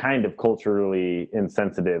it was kind of culturally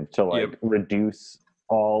insensitive to like reduce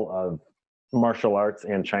all of martial arts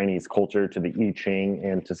and Chinese culture to the I Ching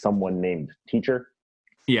and to someone named teacher.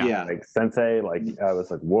 Yeah. Like Sensei, like I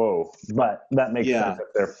was like, whoa. But that makes sense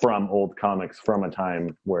if they're from old comics from a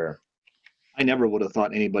time where I never would have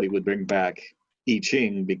thought anybody would bring back I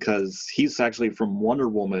Ching, because he's actually from Wonder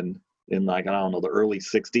Woman in like, I don't know, the early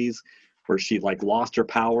 60s, where she like lost her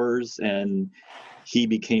powers and he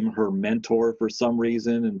became her mentor for some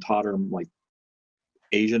reason and taught her like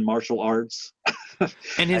Asian martial arts.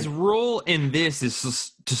 And his role in this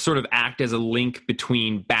is to sort of act as a link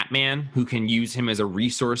between Batman, who can use him as a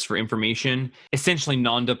resource for information, essentially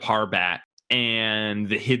Nanda Parbat, and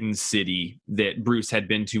the hidden city that Bruce had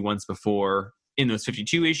been to once before in those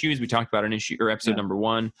 52 issues. We talked about episode number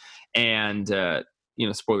 1. And,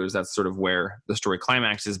 spoilers, that's sort of where the story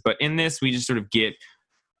climaxes. But in this, we just sort of get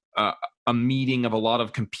a meeting of a lot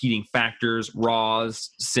of competing factors.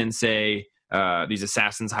 Roz, Sensei, these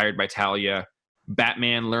assassins hired by Talia,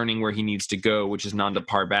 Batman learning where he needs to go, which is Nanda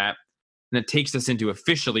Parbat. And it takes us into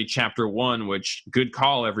officially chapter 1, which, good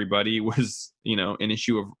call, everybody, was, an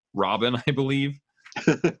issue of Robin, I believe,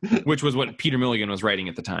 which was what Peter Milligan was writing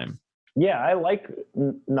at the time. Yeah, I like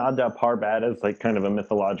Nanda Parbat as like kind of a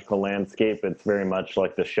mythological landscape. It's very much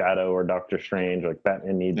like the Shadow or Doctor Strange. Like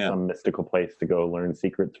Batman needs some mystical place to go learn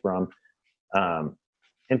secrets from.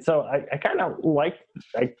 And so I kind of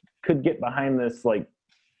I could get behind this, like,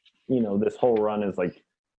 this whole run is like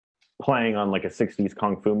playing on like a 60s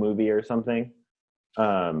Kung Fu movie or something.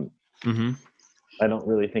 I don't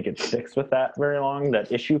really think it sticks with that very long.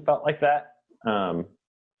 That issue felt like that.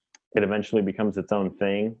 It eventually becomes its own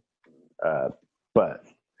thing. But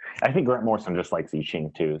I think Grant Morrison just likes I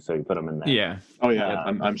Ching too, so you put him in there. Yeah. Oh yeah,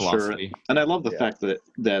 I'm sure. And I love the fact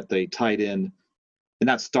that they tied in, and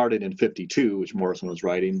that started in 52, which Morrison was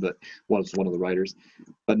writing, but was one of the writers.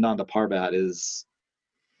 But Nanda Parbat is,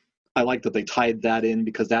 I like that they tied that in,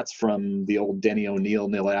 because that's from the old Denny O'Neil,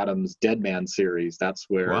 Neil Adams Dead Man series. That's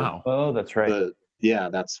where Oh, that's right.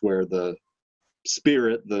 That's where the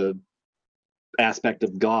spirit, the aspect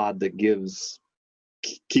of God that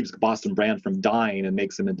keeps Boston Brand from dying and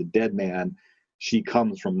makes him into Dead Man, she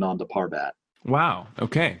comes from Nanda Parbat. Wow.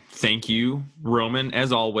 Okay. Thank you, Roman,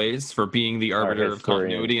 as always, for being the arbiter of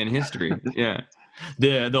continuity and history. Yeah.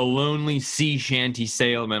 The lonely sea shanty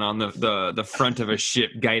sailman on the front of a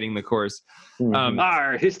ship guiding the course.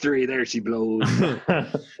 Our history, there she blows.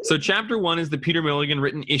 So chapter 1 is the Peter Milligan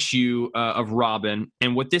written issue of Robin.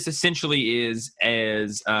 And what this essentially is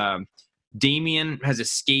Damian has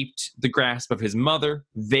escaped the grasp of his mother,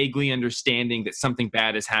 vaguely understanding that something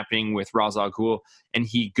bad is happening with Ra's al Ghul, and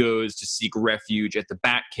he goes to seek refuge at the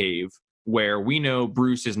Batcave, where we know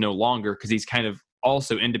Bruce is no longer, because he's kind of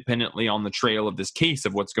also independently on the trail of this case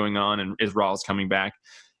of what's going on, and is Ra's coming back.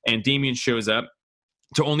 And Damian shows up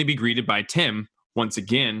to only be greeted by Tim, once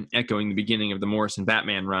again, echoing the beginning of the Morrison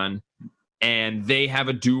Batman run. And they have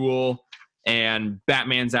a duel, and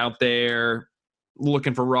Batman's out there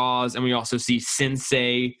looking for Ra's, and we also see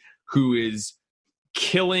Sensei, who is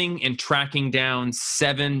killing and tracking down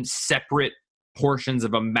 7 separate portions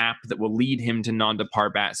of a map that will lead him to Nanda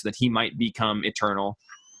Parbat so that he might become eternal.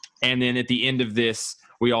 And then at the end of this,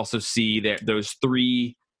 we also see that those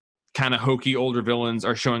 3 kind of hokey older villains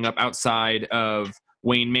are showing up outside of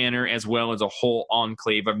Wayne Manor, as well as a whole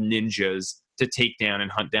enclave of ninjas to take down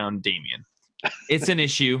and hunt down Damian. It's an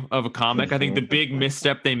issue of a comic. I think the big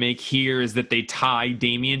misstep they make here is that they tie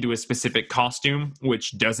Damian to a specific costume,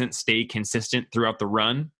 which doesn't stay consistent throughout the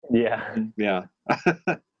run. Yeah.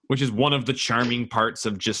 Which is one of the charming parts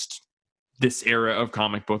of just this era of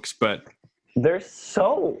comic books. But they're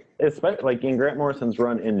so, especially like in Grant Morrison's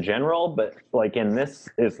run in general, but like in this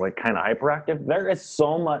is like kind of hyperactive. There is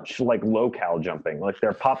so much like locale jumping. Like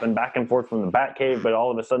they're popping back and forth from the Batcave, but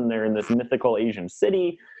all of a sudden they're in this mythical Asian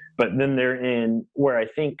city. But then they're in where I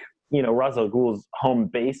think, Ra's al Ghul's home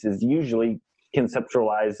base is usually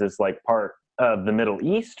conceptualized as like part of the Middle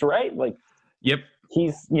East, right? Like, yep.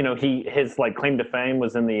 He's, his like claim to fame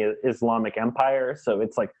was in the Islamic Empire. So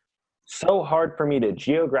it's like so hard for me to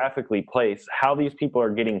geographically place how these people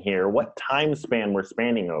are getting here, what time span we're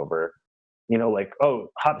spanning over. Like, oh,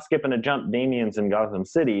 hop, skip, and a jump, Damian's in Gotham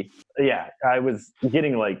City. Yeah, I was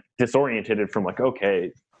getting like disoriented from like,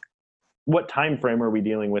 okay, what time frame are we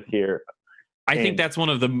dealing with here? I think that's one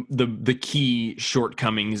of the key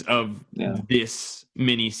shortcomings of this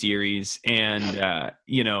miniseries, and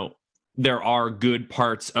there are good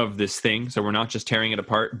parts of this thing, so we're not just tearing it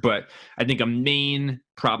apart. But I think a main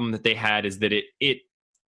problem that they had is that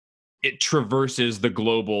it traverses the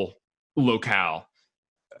global locale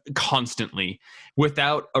constantly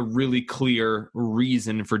without a really clear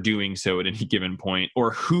reason for doing so at any given point,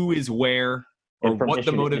 or who is where, or what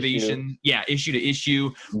the motivation. Issue to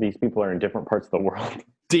issue. These people are in different parts of the world.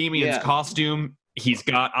 Damien's costume, he's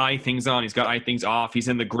got eye things on, he's got eye things off. He's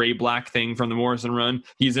in the gray black thing from the Morrison run.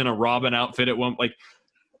 He's in a Robin outfit at one, like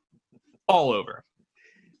all over.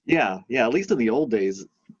 Yeah. At least in the old days,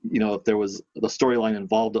 if there was the storyline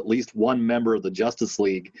involved at least one member of the Justice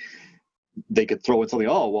League, they could throw in something.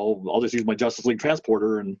 Oh, well, I'll just use my Justice League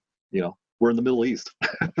transporter, and we're in the Middle East.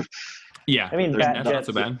 Yeah, I mean, that's not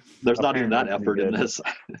so bad. There's not even that effort in this.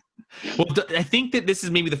 Well, I think that this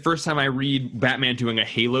is maybe the first time I read Batman doing a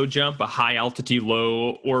halo jump, a high altitude,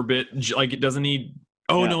 low orbit. Like, it doesn't need.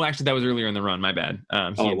 Oh no, actually, that was earlier in the run. My bad.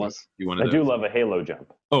 It was. I do love a halo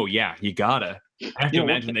jump. Oh yeah, you gotta. I have to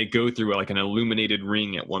imagine they go through like an illuminated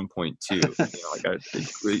ring at one point too. Like a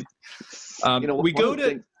great. We go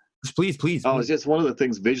to. Please. Oh, it's just one of the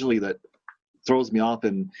things visually that throws me off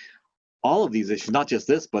in all of these issues, not just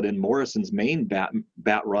this, but in Morrison's main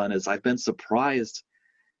bat run, is I've been surprised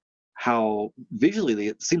how visually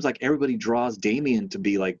it seems like everybody draws Damian to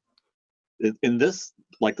be like in this,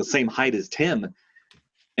 like the same height as Tim.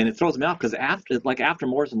 And it throws me off because after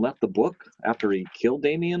Morrison left the book, after he killed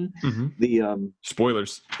Damian, the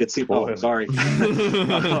spoilers. It seemed. Oh, sorry.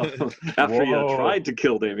 After he tried to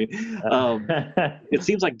kill Damian, it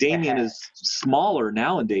seems like Damian is smaller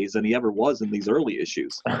nowadays than he ever was in these early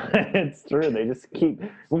issues. It's true. They just keep.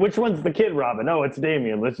 Which one's the kid, Robin? Oh, it's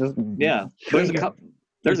Damian. Let's just. Yeah. There's a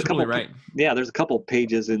couple. Right. Yeah, there's a couple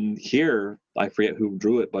pages in here. I forget who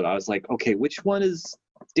drew it, but I was like, okay, which one is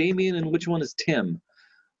Damian and which one is Tim?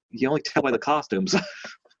 You can only tell by the costumes.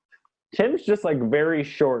 Tim's just like very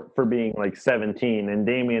short for being like 17, and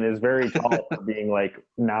Damian is very tall for being like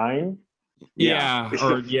 9. Yeah.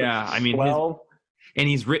 I mean, 12. And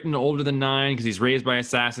he's written older than 9 because he's raised by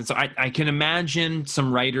assassins. So I can imagine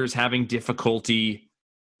some writers having difficulty.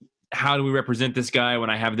 How do we represent this guy when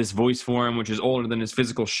I have this voice for him, which is older than his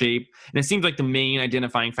physical shape? And it seems like the main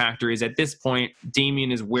identifying factor is at this point,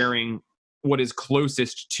 Damian is wearing what is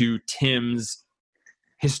closest to Tim's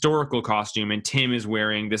historical costume, and Tim is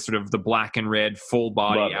wearing this sort of the black and red full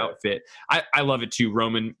body outfit. I love it too.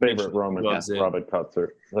 Roman favorite Roman loves it. Robin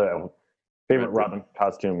concert. Favorite Robin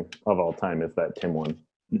costume of all time is that Tim one.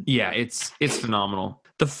 Yeah, it's phenomenal.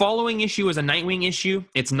 The following issue is a Nightwing issue.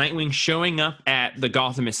 It's Nightwing showing up at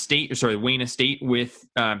the Wayne Estate with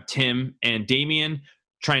Tim and Damian,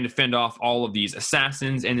 trying to fend off all of these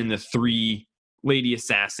assassins, and then the 3 lady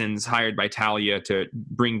assassins hired by Talia to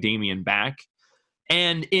bring Damian back.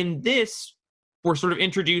 And in this, we're sort of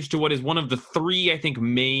introduced to what is one of the 3, I think,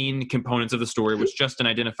 main components of the story, which Justin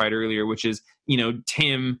identified earlier, which is,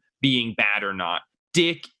 Tim being bad or not.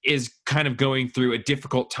 Dick is kind of going through a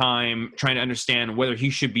difficult time trying to understand whether he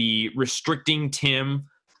should be restricting Tim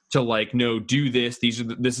to like, no, do this.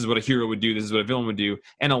 This is what a hero would do. This is what a villain would do.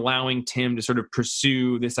 And allowing Tim to sort of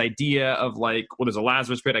pursue this idea of like, well, there's a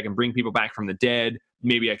Lazarus pit. I can bring people back from the dead.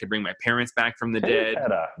 Maybe I could bring my parents back from the dead. He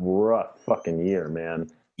had a rough fucking year, man.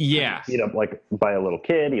 Yeah. Beat up like by a little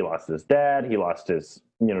kid. He lost his dad. He lost his,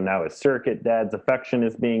 now his surrogate dad's affection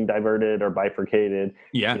is being diverted or bifurcated.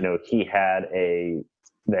 Yeah. He had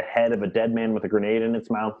the head of a dead man with a grenade in its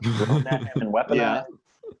mouth thrown at him and weaponized. Yeah.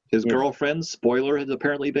 His girlfriend, spoiler, had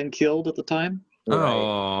apparently been killed at the time.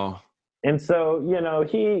 Oh. And so,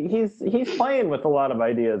 he's playing with a lot of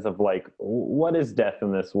ideas of like, what is death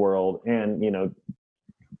in this world? And,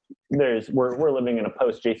 we're living in a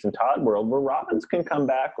post Jason Todd world where Robins can come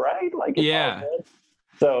back, right? Like, it's all good.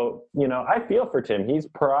 So, I feel for Tim. He's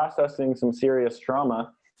processing some serious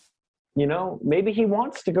trauma. Maybe he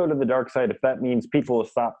wants to go to the dark side if that means people will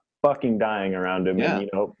stop fucking dying around him. Yeah. And,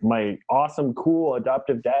 my awesome, cool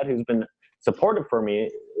adoptive dad who's been supportive for me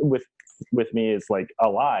with me is like a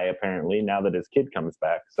lie, apparently, now that his kid comes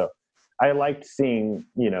back. So I liked seeing,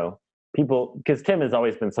 people, because Tim has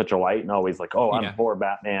always been such a light and always like, oh, I'm for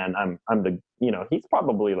Batman. I'm the, he's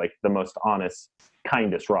probably like the most honest,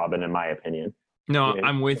 kindest Robin, in my opinion. No,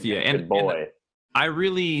 I'm with you. And boy, I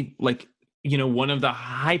really like, one of the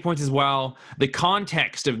high points as well, the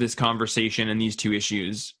context of this conversation and these 2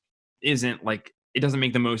 issues isn't like, it doesn't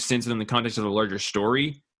make the most sense in the context of the larger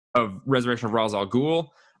story of Resurrection of Ra's al Ghul.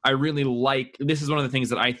 I really like, this is one of the things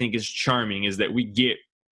that I think is charming, is that we get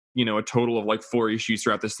a total of like 4 issues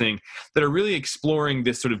throughout this thing that are really exploring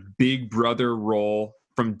this sort of big brother role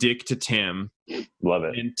from Dick to Tim. Love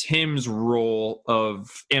it. And Tim's role of,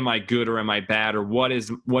 am I good or am I bad, or what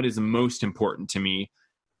is most important to me?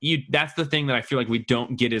 That's the thing that I feel like we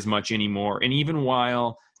don't get as much anymore. And even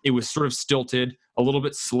while it was sort of stilted, a little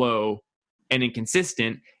bit slow and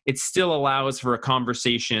inconsistent, it still allows for a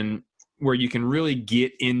conversation where you can really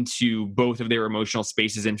get into both of their emotional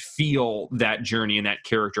spaces and feel that journey and that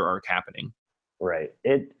character arc happening. Right.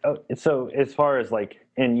 So as far as like,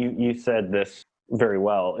 and you said this very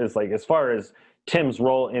well, is like, as far as Tim's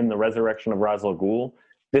role in the resurrection of Ra's al Ghul,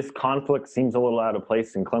 this conflict seems a little out of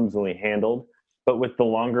place and clumsily handled. But with the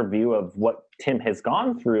longer view of what Tim has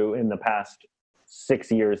gone through in the past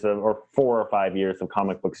 6 years or 4 or 5 years of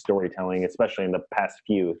comic book storytelling, especially in the past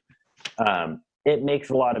few, it makes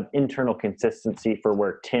a lot of internal consistency for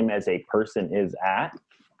where Tim as a person is at.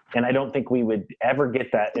 And I don't think we would ever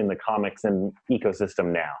get that in the comics and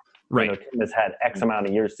ecosystem now. Right. Tim has had X amount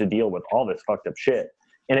of years to deal with all this fucked up shit.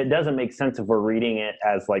 And it doesn't make sense if we're reading it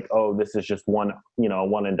as like, oh, this is just one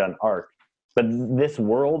and done arc. But this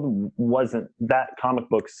world wasn't, that comic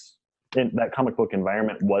book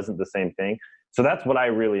environment wasn't the same thing. So that's what I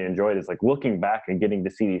really enjoyed, is like looking back and getting to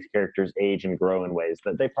see these characters age and grow in ways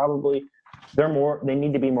that they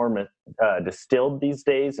need to be more distilled these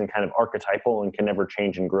days and kind of archetypal and can never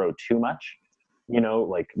change and grow too much.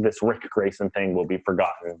 Like this Rick Grayson thing will be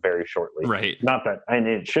forgotten very shortly. Right. Not that, and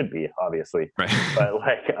it should be, obviously. Right. But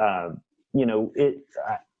like,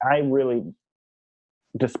 I really,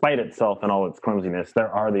 despite itself and all its clumsiness, there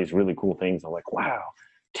are these really cool things. I'm like, wow,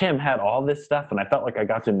 Tim had all this stuff, and I felt like I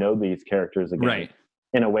got to know these characters again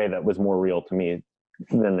in a way that was more real to me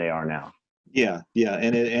than they are now. Yeah,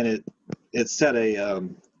 and it set a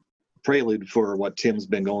prelude for what Tim's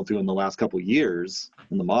been going through in the last couple of years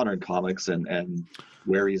in the modern comics and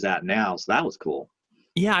where he's at now. So that was cool.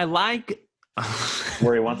 Yeah, I like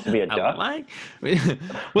where he wants to be a duck.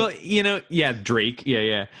 Drake.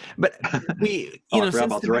 Yeah. But we, I forgot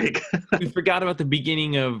about Drake. we forgot about the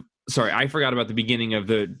beginning of. Sorry, I forgot about the beginning of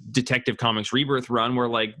the Detective Comics Rebirth run, where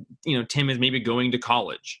like Tim is maybe going to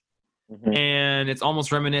college. Mm-hmm. And it's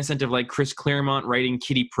almost reminiscent of like Chris Claremont writing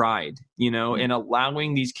Kitty Pryde, and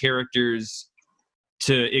allowing these characters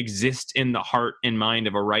to exist in the heart and mind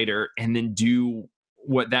of a writer and then do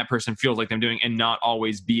what that person feels like them doing and not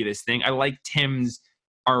always be this thing. I like Tim's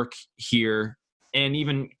arc here, and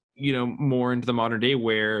even, more into the modern day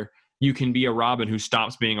where you can be a Robin who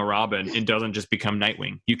stops being a Robin and doesn't just become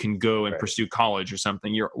Nightwing. You can go and pursue college or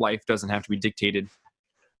something. Your life doesn't have to be dictated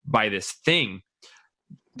by this thing.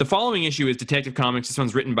 The following issue is Detective Comics. This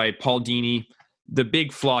one's written by Paul Dini. The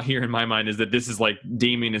big flaw here in my mind is that this is like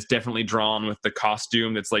Damian is definitely drawn with the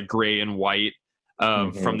costume that's like gray and white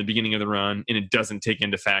from the beginning of the run, and it doesn't take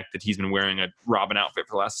into fact that he's been wearing a Robin outfit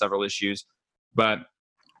for the last several issues. But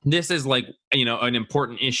this is like, an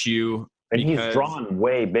important issue. And he's drawn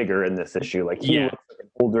way bigger in this issue. Like he looks like an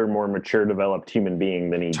older, more mature, developed human being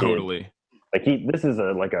than he did. Like this is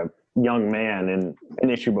a young man, and an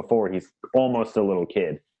issue before he's almost a little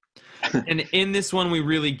kid. And in this one,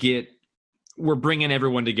 we're bringing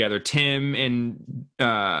everyone together. Tim and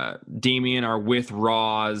Damian are with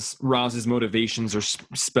Roz. Roz's motivations are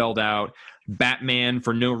spelled out. Batman,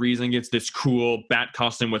 for no reason, gets this cool bat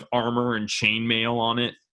costume with armor and chainmail on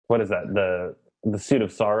it. What is that? The Suit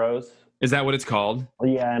of Sorrows? Is that what it's called?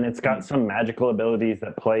 Yeah, and it's got some magical abilities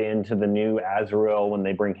that play into the new Azrael when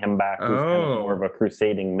they bring him back, who's kind of more of a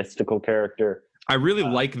crusading, mystical character. I really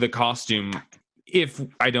like the costume, if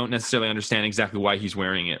I don't necessarily understand exactly why he's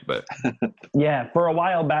wearing it. But yeah, for a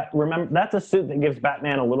while back, remember, that's a suit that gives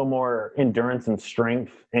Batman a little more endurance and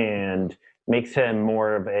strength and makes him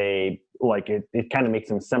more of a, like, it kind of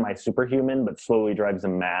makes him semi-superhuman, but slowly drives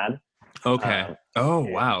him mad. Okay.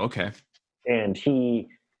 Wow. Okay. And he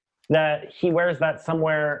wears that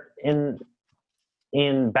somewhere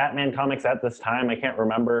in Batman comics at this time. I can't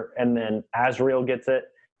remember. And then Azrael gets it,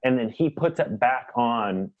 and then he puts it back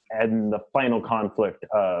on in the final conflict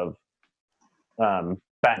of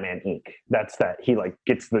Batman Inc. That's that he like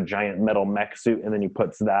gets the giant metal mech suit, and then he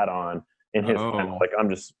puts that on in his final, like, I'm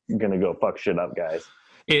just gonna go fuck shit up, guys.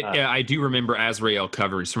 I do remember Azrael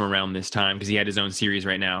covers from around this time because he had his own series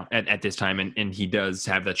right now at this time, and he does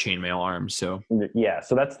have the chainmail arms. So yeah,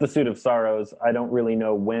 so that's the Suit of Sorrows. I don't really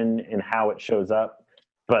know when and how it shows up,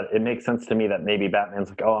 but it makes sense to me that maybe Batman's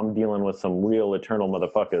like, oh, I'm dealing with some real eternal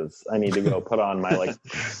motherfuckers. I need to go put on my like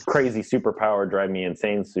crazy superpower, drive me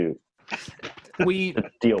insane suit. We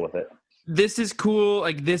deal with it. This is cool.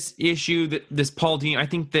 Like this issue, that this Paul Dini, I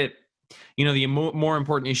think that, the more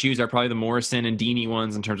important issues are probably the Morrison and Dini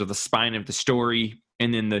ones in terms of the spine of the story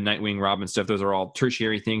and then the Nightwing Robin stuff, those are all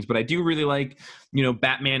tertiary things. But I do really like,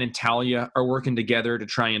 Batman and Talia are working together to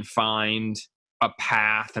try and find a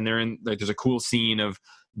path, and they're in, like, there's a cool scene of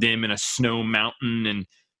them in a snow mountain, and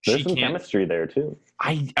there's some chemistry there too.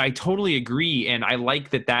 I totally agree, and I like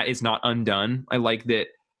that is not undone. I like that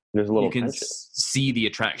there's a little you can tension. see the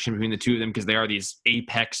attraction between the two of them, because they are these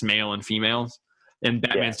apex male and females. And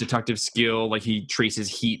Batman's deductive skill, like he traces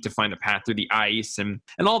heat to find a path through the ice, and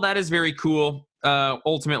all that is very cool.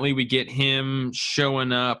 Ultimately, we get him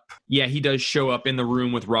showing up. Yeah, he does show up in the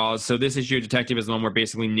room with Roz. So this issue of Detective is the one where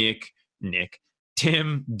basically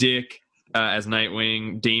Tim, Dick as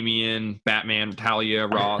Nightwing, Damian, Batman, Talia,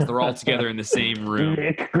 Roz, they're all together in the same room.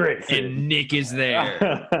 Nick Grayson. And Nick is there.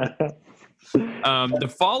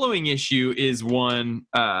 The following issue is one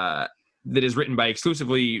that is written by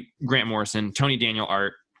exclusively Grant Morrison, Tony Daniel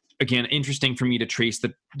art. Again, interesting for me to trace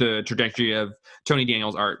the trajectory of Tony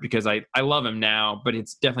Daniel's art, because I love him now, but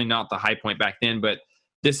it's definitely not the high point back then. But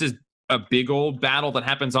this is a big old battle that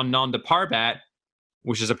happens on Nanda Parbat,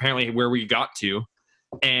 which is apparently where we got to.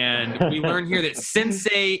 And we learn here that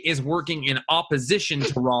Sensei is working in opposition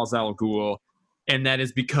to Ra's al Ghul, and that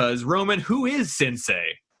is because, Roman, who is Sensei?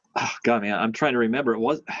 Oh, God, man, I'm trying to remember. It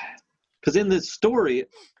was because in this story,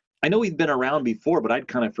 I know he'd been around before, but I'd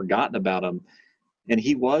kind of forgotten about him. And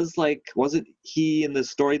he was like, wasn't he in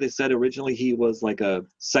this story? They said originally he was like a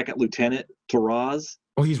second lieutenant to Ra's.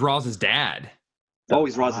 Oh, he's Raz's dad. Oh,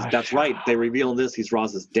 he's Raz's. That's right. They reveal in this he's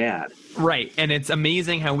Raz's dad. Right, and it's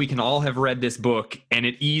amazing how we can all have read this book and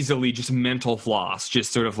it easily just mental floss,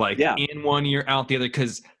 just sort of like in one ear, out the other.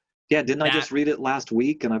 Because didn't I just read it last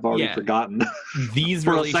week and I've already forgotten? These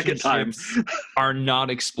for a second time are not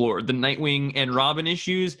explored. The Nightwing and Robin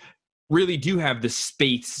issues really do have the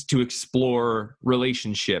space to explore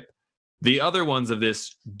relationship. The other ones of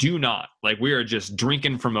this do not. Like, we are just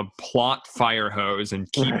drinking from a plot fire hose and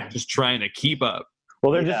just trying to keep up.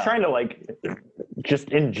 Well, they're just trying to just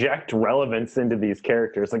inject relevance into these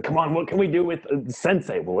characters. Like, come on, what can we do with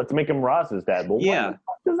Sensei? Well, let's make him Raz's dad. Well, what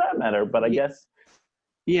does that matter? But I guess.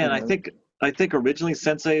 Yeah, and I think originally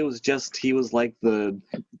Sensei was he was like the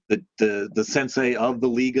Sensei of the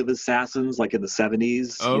League of Assassins, like in the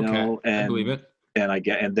 70s. Okay, and I believe it.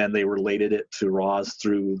 And then they related it to Ra's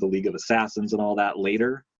through the League of Assassins and all that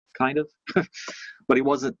later, kind of. But he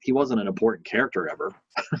wasn't an important character ever.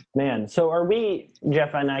 Man, so are we,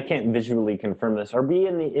 Jeff, and I can't visually confirm this, are we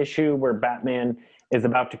in the issue where Batman is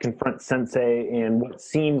about to confront Sensei and what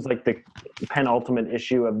seems like the penultimate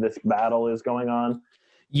issue of this battle is going on?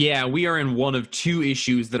 Yeah, we are in one of two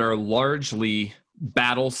issues that are largely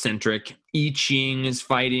battle-centric. I Ching is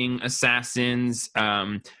fighting assassins.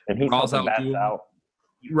 And he's Ra's out.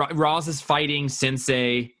 Ra's is fighting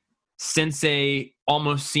Sensei. Sensei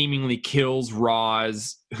almost seemingly kills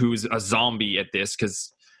Ra's, who's a zombie at this,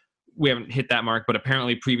 because we haven't hit that mark, but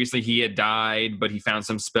apparently previously he had died, but he found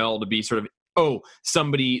some spell to be sort of,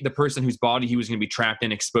 the person whose body he was going to be trapped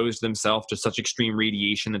in exposed themselves to such extreme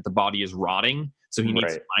radiation that the body is rotting, so he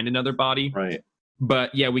needs to find another body. Right.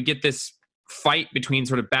 But yeah, we get this fight between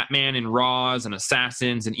sort of Batman and Ra's and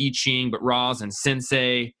assassins and I Ching, but Ra's and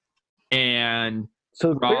Sensei. And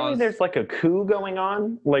so clearly there's like a coup going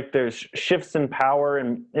on. Like there's shifts in power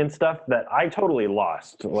and stuff that I totally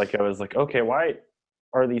lost. Like I was like, okay, why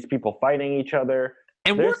are these people fighting each other?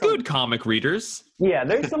 And we're good comic readers. Yeah,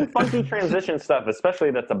 there's some funky transition stuff, especially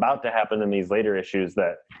that's about to happen in these later issues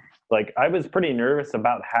that, like, I was pretty nervous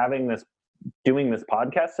about doing this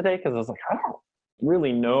podcast today, because I was like, I don't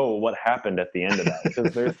really know what happened at the end of that,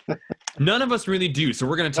 because there's none of us really do, so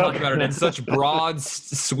we're going to talk about it in such broad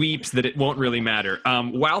sweeps that it won't really matter.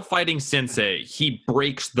 While fighting Sensei, he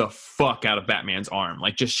breaks the fuck out of Batman's arm,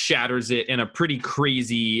 like just shatters it in a pretty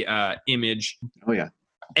crazy image. Oh yeah.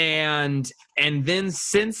 And then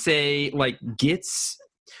Sensei gets,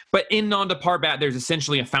 but in Nanda Parbat there's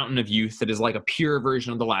essentially a fountain of youth that is like a pure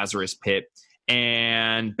version of the Lazarus Pit,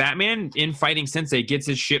 and Batman in fighting Sensei gets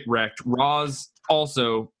his shit wrecked. Ra's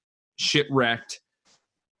also shipwrecked,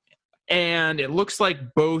 and it looks like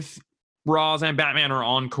both Ra's and Batman are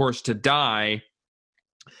on course to die.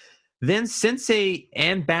 Then Sensei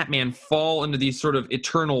and Batman fall into these sort of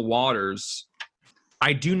eternal waters.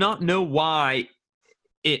 I do not know why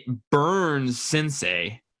it burns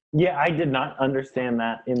Sensei. Yeah, I did not understand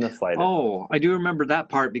that in the slightest. Oh, I do remember that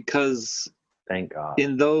part, because thank God.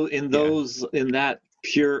 In that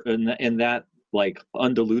pure, in that like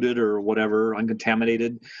undiluted or whatever,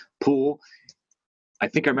 uncontaminated pool, I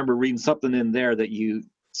think I remember reading something in there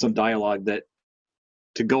some dialogue that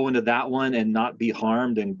to go into that one and not be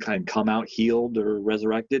harmed and kind of come out healed or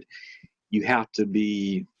resurrected, you have to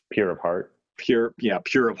be pure of heart.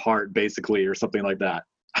 pure of heart, basically, or something like that.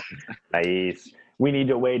 Nice. We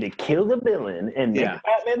need a way to kill the villain and make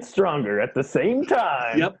Batman stronger at the same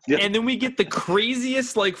time. Yep. And then we get the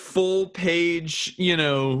craziest, like, full page,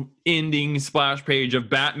 ending splash page of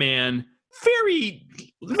Batman. Very,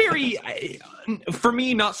 very, for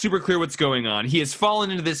me, not super clear what's going on. He has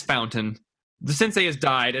fallen into this fountain. The sensei has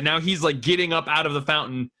died, and now he's, like, getting up out of the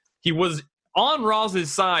fountain. He was on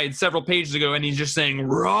Roz's side several pages ago, and he's just saying,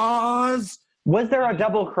 Roz! Was there a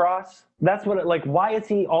double cross? That's what why is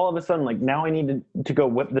he all of a sudden now I need to go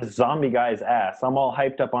whip this zombie guy's ass? I'm all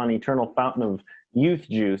hyped up on Eternal Fountain of Youth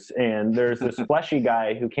Juice, and there's this fleshy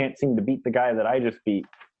guy who can't seem to beat the guy that I just beat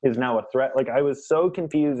is now a threat. I was so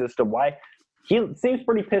confused as to why. He seems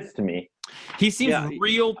pretty pissed to me. He seems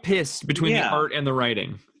real pissed between the art and the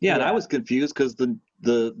writing. Yeah, and I was confused because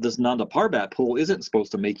this Nanda Parbat pool isn't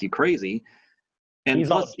supposed to make you crazy. And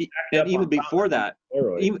plus, even before that,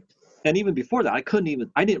 even before that,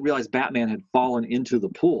 I didn't realize Batman had fallen into the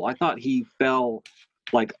pool. I thought he fell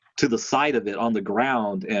to the side of it on the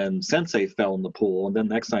ground, and Sensei fell in the pool. And then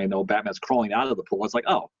next thing I know, Batman's crawling out of the pool. I was like,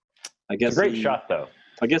 oh, I guess it's a great shot though.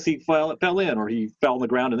 I guess he fell in, or he fell on the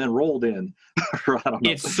ground and then rolled in. I don't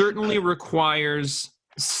know. It certainly requires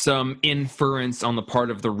some inference on the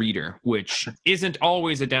part of the reader, which isn't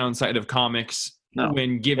always a downside of comics. No.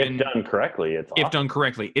 When given if done correctly, if done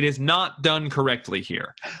correctly. It is not done correctly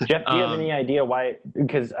here. Jeff, do you have any idea why?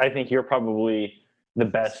 Because I think you're probably the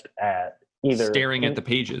best at either staring at the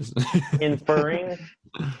pages, inferring,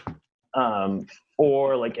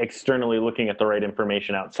 or externally looking at the right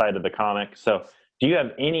information outside of the comic. So, do you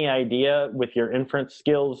have any idea with your inference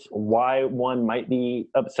skills why one might be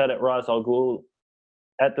upset at Ra's al Ghul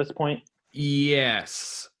at this point?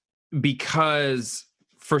 Yes, because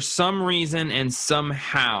for some reason and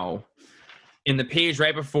somehow, in the page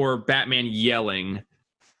right before Batman yelling,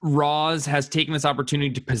 Ra's has taken this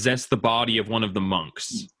opportunity to possess the body of one of the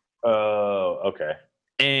monks. Oh, okay.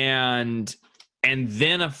 And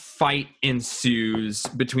then a fight ensues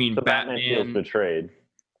between Batman feels betrayed.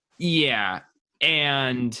 Yeah,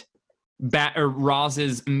 and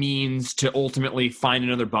Raz's means to ultimately find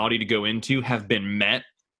another body to go into have been met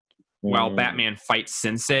while Batman fights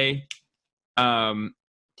Sensei.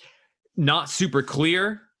 Not super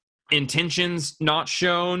clear. Intentions not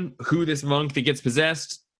shown. Who this monk that gets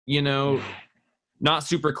possessed, not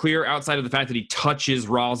super clear outside of the fact that he touches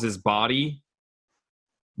Raz's body.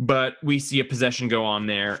 But we see a possession go on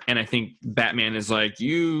there, and I think Batman is like,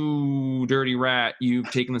 you dirty rat,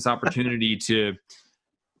 you've taken this opportunity to,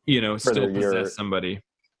 still possess somebody.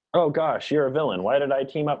 Oh gosh, you're a villain. Why did I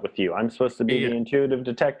team up with you? I'm supposed to be the intuitive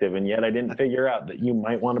detective, and yet I didn't figure out that you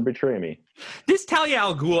might want to betray me. This Talia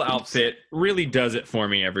al Ghul outfit really does it for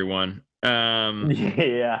me, everyone.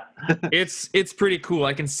 Yeah. It's pretty cool.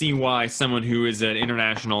 I can see why someone who is an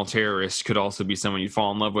international terrorist could also be someone you'd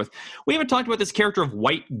fall in love with. We haven't talked about this character of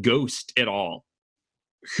White Ghost at all,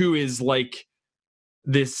 who is like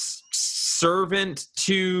this servant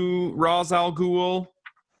to Ra's al Ghul.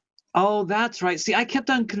 Oh, that's right. See, I kept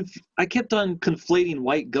on conflating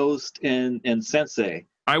White Ghost and Sensei.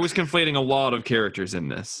 I was conflating a lot of characters in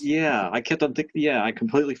this. Yeah, I kept on thinking. Yeah, I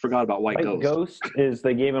completely forgot about White Ghost. Ghost is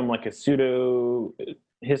they gave him a pseudo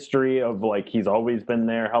history of he's always been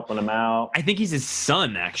there helping him out. I think he's his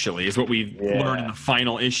son, actually, is what we learned in the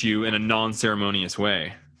final issue in a non-ceremonious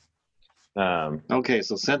way. Okay,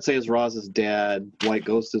 so Sensei is Raz's dad. White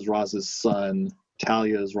Ghost is Raz's son.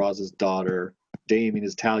 Talia is Raz's daughter. Damien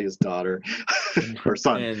is Talia's daughter, or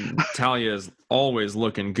son. And Talia is always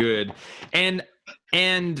looking good. And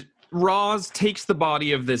Ra's takes the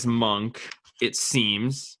body of this monk, it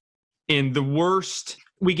seems, in the worst.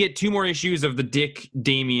 We get 2 more issues of the Dick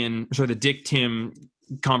Tim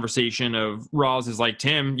conversation of Ra's is like,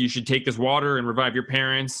 Tim, you should take this water and revive your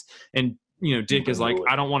parents. And, Dick is like,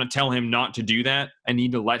 I don't want to tell him not to do that. I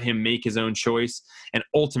need to let him make his own choice. And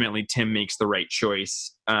ultimately, Tim makes the right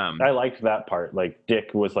choice. I liked that part.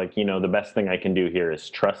 Dick was like, the best thing I can do here is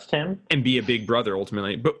trust him. And be a big brother,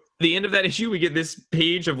 ultimately. But the end of that issue, we get this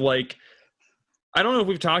page of I don't know if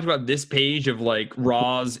we've talked about this page of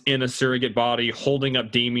Ra's in a surrogate body holding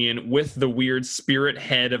up Damien with the weird spirit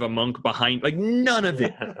head of a monk behind. None of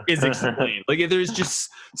it is explained. There's just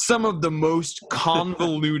some of the most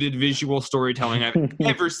convoluted visual storytelling I've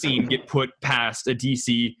ever seen get put past a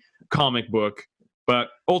DC comic book. But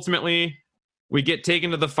ultimately, we get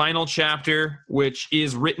taken to the final chapter, which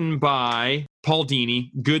is written by Paul Dini.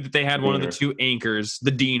 Good that they had one of the 2 anchors,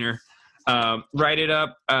 the Diener. Write it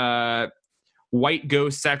up. White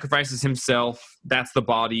Ghost sacrifices himself. That's the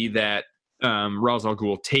body that Ra's al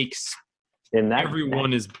Ghul takes. And that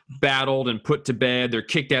everyone is battled and put to bed. They're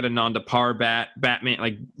kicked out of Nandapar. Batman,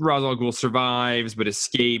 like Ra's al Ghul survives but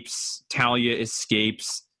escapes. Talia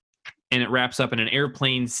escapes. And it wraps up in an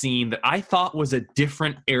airplane scene that I thought was a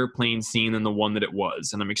different airplane scene than the one that it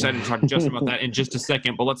was. And I'm excited to talk to Justin about that in just a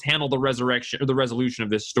second. But let's handle the resurrection or the resolution of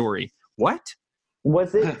this story. What?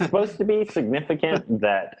 Was it supposed to be significant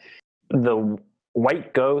that the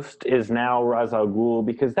White Ghost is now Ra's al Ghul?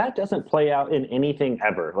 Because that doesn't play out in anything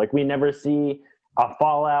ever. Like, we never see a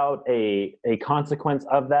fallout, a consequence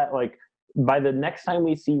of that. Like, by the next time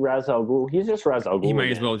we see Ra's al Ghul, he's just Ra's al Ghul. He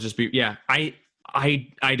might as well just be, yeah.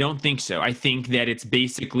 I don't think so. I think that it's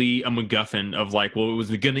basically a MacGuffin of like, well, it was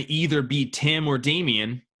going to either be Tim or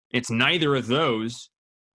Damien. It's neither of those.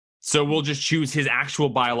 So we'll just choose his actual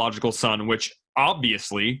biological son, which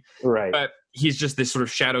obviously, right. But he's just this sort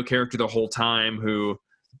of shadow character the whole time who,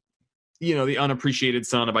 you know, the unappreciated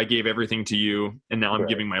son of I gave everything to you and now I'm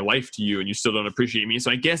giving my life to you and you still don't appreciate me.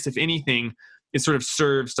 So I guess if anything, it sort of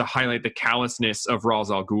serves to highlight the callousness of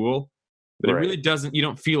Ra's al Ghul. But it really doesn't, you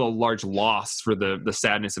don't feel a large loss for the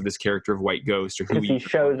sadness of this character of White Ghost or who he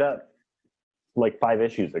showed up like 5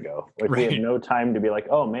 issues ago. Like, we have no time to be like,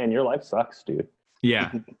 oh man, your life sucks, dude.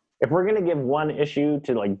 Yeah. If we're going to give one issue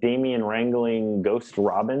to like Damien wrangling Ghost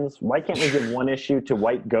Robins, why can't we give one issue to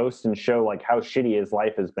White Ghost and show like how shitty his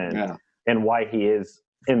life has been and why he is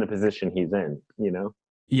in the position he's in, you know?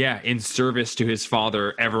 Yeah, in service to his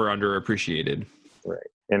father, ever underappreciated. Right.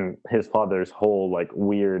 And his father's whole like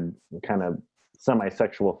weird kind of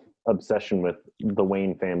semi-sexual obsession with the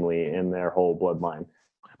Wayne family and their whole bloodline.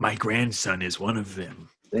 My grandson is one of them.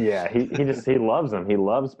 Yeah, he loves them. He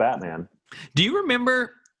loves Batman. Do you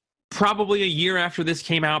remember probably a year after this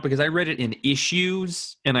came out, because I read it in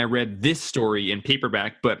issues and I read this story in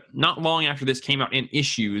paperback, but not long after this came out in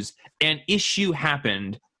issues, an issue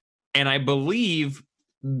happened, and I believe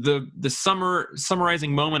the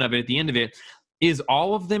summarizing moment of it at the end of it is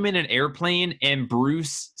all of them in an airplane, and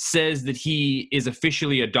Bruce says that he is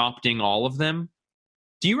officially adopting all of them.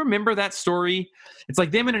 Do you remember that story? It's like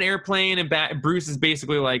them in an airplane, and Bruce is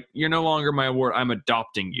basically like, "You're no longer my ward. I'm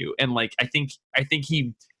adopting you." And like, I think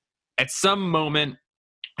he, at some moment,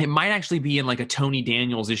 it might actually be in like a Tony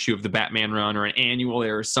Daniels issue of the Batman run or an annual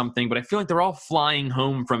there or something. But I feel like they're all flying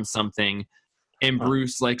home from something, and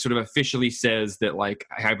Bruce like sort of officially says that like,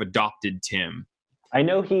 "I've adopted Tim." I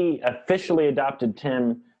know he officially adopted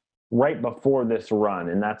Tim right before this run,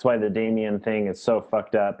 and that's why the Damien thing is so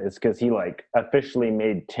fucked up. It's because he like officially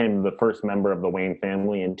made Tim the first member of the Wayne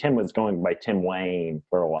family, and Tim was going by Tim Wayne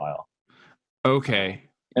for a while. Okay.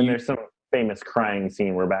 And there's some famous crying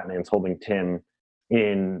scene where Batman's holding Tim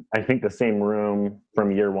in, I think, the same room from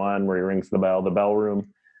year one where he rings the bell room.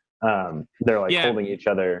 They're like holding each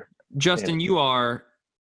other. Justin, you are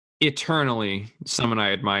eternally someone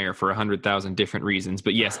I admire for 100,000 different reasons.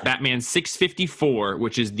 But yes, Batman 654,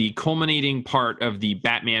 which is the culminating part of the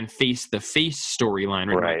Batman Face the Face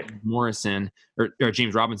storyline, right? Morrison, or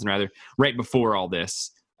James Robinson, rather, right before all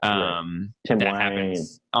this. Tim that Wayne.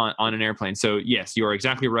 happens on an airplane. So yes, you are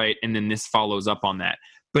exactly right. And then this follows up on that.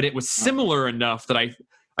 But it was similar enough that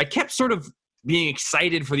I kept sort of being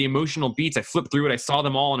excited for the emotional beats. I flipped through it. I saw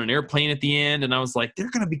them all on an airplane at the end, and I was like,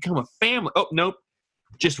 they're going to become a family. Oh, nope.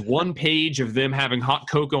 Just one page of them having hot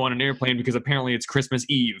cocoa on an airplane because apparently it's Christmas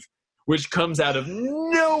Eve, which comes out of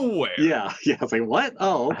nowhere. Yeah. I was like, what?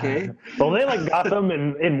 Oh, okay. Well, they like Gotham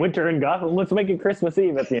in winter in Gotham. Let's make it Christmas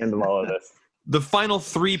Eve at the end of all of this. The final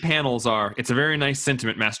 3 panels are, "It's a very nice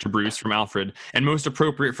sentiment, Master Bruce," from Alfred, "and most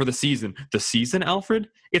appropriate for the season." "The season, Alfred?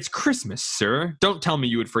 It's Christmas, sir. Don't tell me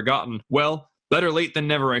you had forgotten. Well, better late than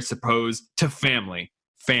never, I suppose. To family.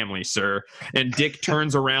 Family, sir." And Dick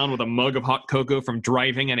turns around with a mug of hot cocoa from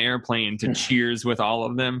driving an airplane to cheers with all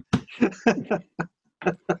of them.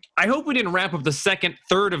 I hope we didn't wrap up the second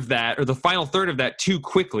third of that, or the final third of that, too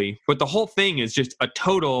quickly, but the whole thing is just a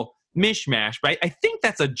total mishmash. But I think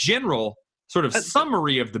that's a general sort of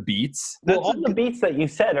summary of the beats. Well, all the beats that you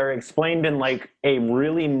said are explained in like a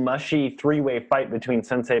really mushy 3-way fight between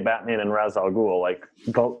Sensei Batman and Ra's al Ghul. Like,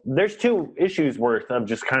 there's 2 issues worth of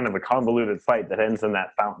just kind of a convoluted fight that ends in that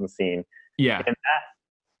fountain scene. Yeah. And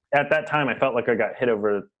at that time, I felt like I got hit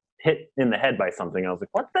in the head by something. I was like,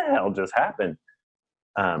 what the hell just happened?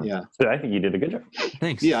 So I think you did a good job.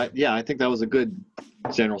 Thanks. Yeah, I think that was a good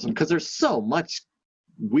general, because there's so much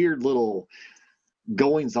weird little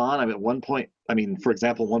goings on. I mean, at one point, for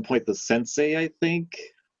example, the Sensei, I think,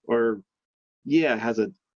 has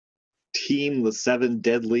a team, the 7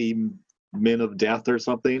 Deadly Men of Death or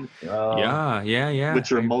something. Yeah.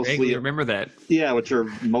 Which are mostly, remember that. Yeah, which are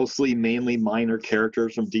mostly mainly minor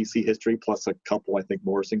characters from DC history, plus a couple I think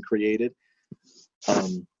Morrison created.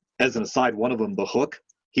 And as an aside, one of them, the Hook,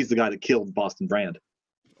 he's the guy that killed Boston Brand.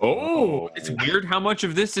 Oh, it's weird how much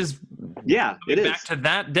of this is back to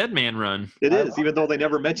that Dead Man run. It is, even though they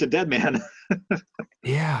never mentioned Dead Man.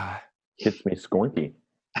 Yeah. Gets me squinky.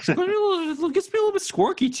 It gets me a little bit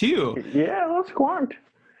squirky too. Yeah, a little squirmed.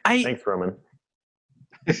 Thanks, Roman.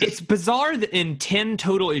 It's bizarre that in 10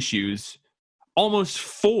 total issues, almost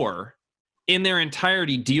 4 in their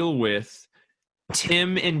entirety deal with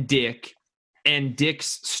Tim and Dick and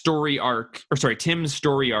Dick's story arc, Tim's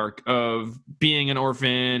story arc of being an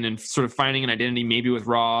orphan and sort of finding an identity, maybe with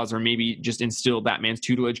Roz or maybe just instill Batman's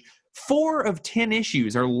tutelage. 4 of 10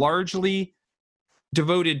 issues are largely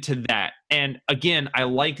devoted to that. And again, I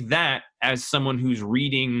like that as someone who's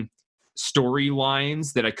reading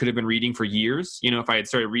storylines that I could have been reading for years. You know, if I had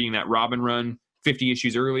started reading that Robin run 50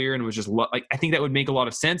 issues earlier and was just like, I think that would make a lot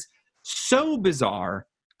of sense. So bizarre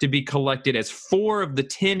to be collected as 4 of the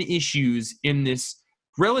 10 issues in this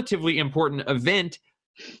relatively important event.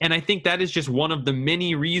 And I think that is just one of the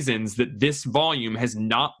many reasons that this volume has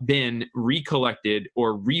not been recollected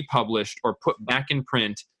or republished or put back in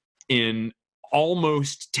print in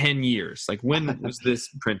almost 10 years. Like, when was this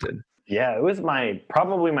printed? Yeah, it was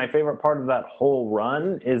probably my favorite part of that whole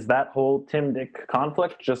run is that whole Tim Dick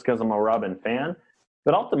conflict, just because I'm a Robin fan.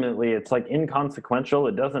 But ultimately, it's like inconsequential.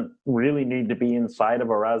 It doesn't really need to be inside of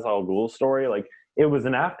a Ra's al Ghul story. Like, it was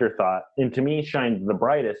an afterthought, and to me shined the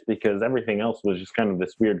brightest because everything else was just kind of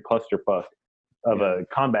this weird clusterfuck of a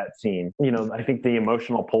combat scene. You know, I think the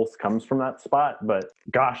emotional pulse comes from that spot, but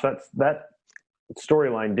gosh, that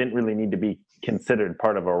storyline didn't really need to be considered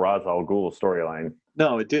part of a Ra's al Ghul storyline.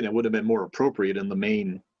 No, it didn't. It would have been more appropriate in the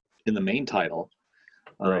main title.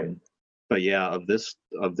 Right. But yeah, of this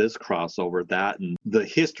crossover, that and the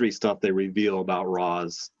history stuff they reveal about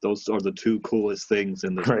Roz, those are the 2 coolest things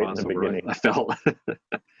in this crossover. I felt.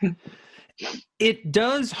 It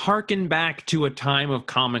does harken back to a time of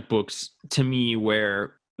comic books to me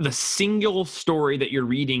where the single story that you're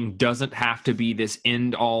reading doesn't have to be this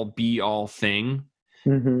end all be all thing.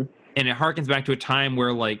 Mm-hmm. And it harkens back to a time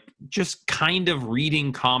where, like, just kind of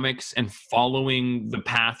reading comics and following the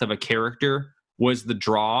path of a character was the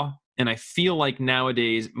draw. And I feel like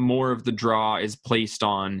nowadays more of the draw is placed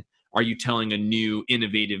on, are you telling a new,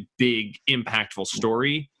 innovative, big, impactful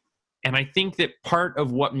story? And I think that part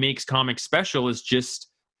of what makes comics special is just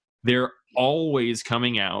they're always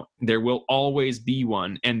coming out. There will always be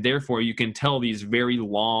one. And therefore, you can tell these very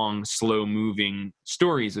long, slow-moving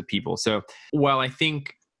stories with people. So while I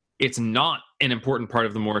think it's not an important part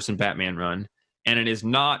of the Morrison Batman run, and it is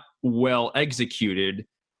not well executed,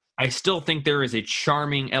 I still think there is a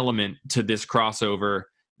charming element to this crossover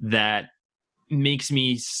that makes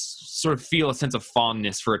me sort of feel a sense of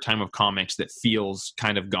fondness for a time of comics that feels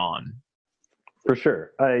kind of gone. For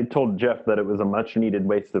sure. I told Jeff that it was a much needed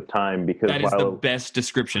waste of time because that is the best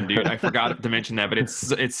description, dude. I forgot to mention that, but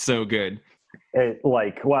it's so good.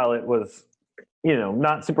 While it was,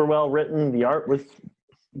 not super well written, the art was,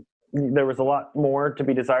 there was a lot more to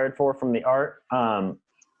be desired from the art.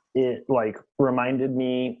 It reminded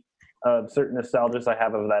me of certain nostalgias I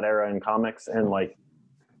have of that era in comics, and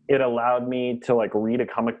it allowed me to read a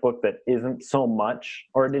comic book that isn't so much,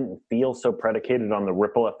 or it didn't feel so predicated on the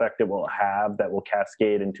ripple effect it will have that will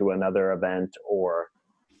cascade into another event, or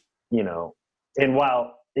and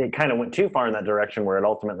while it kind of went too far in that direction where it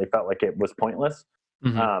ultimately felt like it was pointless,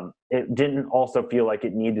 mm-hmm. It didn't also feel like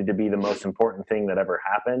it needed to be the most important thing that ever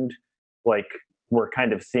happened. We're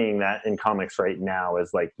kind of seeing that in comics right now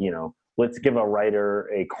as let's give a writer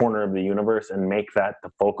a corner of the universe and make that the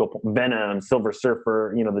focal point. Venom, Silver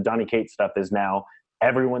Surfer, the Donny Cates stuff is now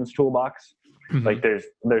everyone's toolbox. Mm-hmm.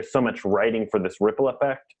 There's so much writing for this ripple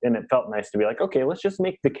effect, and it felt nice to be okay, let's just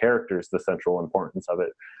make the characters the central importance of it,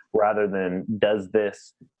 rather than does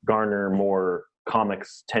this garner more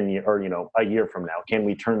comics 10 years or a year from now? Can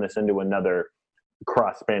we turn this into another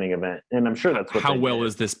cross-spanning event? And I'm sure that's what how well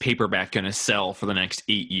is this paperback going to sell for the next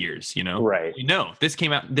 8 years? Right?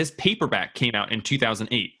 This paperback came out in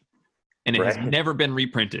 2008, and it has never been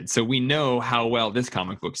reprinted. So we know how well this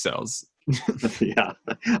comic book sells. Yeah,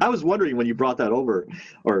 I was wondering when you brought that over,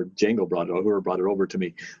 or Django brought it over to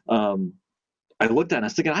me. I looked at it and I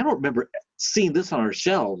was thinking, I don't remember seeing this on our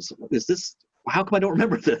shelves. How come I don't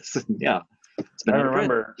remember this? Yeah. I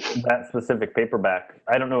remember that specific paperback.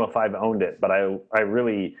 I don't know if I've owned it, but I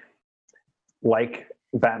really like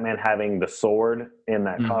Batman having the sword in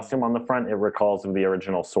that costume on the front. It recalls of the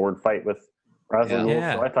original sword fight with Ra's al Ghul.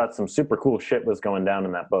 Yeah. So I thought some super cool shit was going down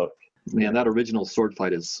in that book. Man, that original sword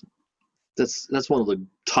fight that's one of the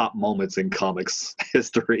top moments in comics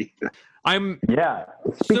history. I'm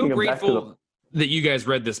so grateful. that you guys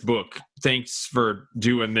read this book. Thanks for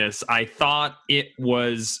doing this. I thought it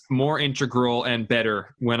was more integral and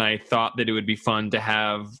better when I thought that it would be fun to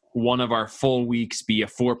have one of our full weeks be a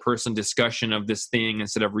 4-person discussion of this thing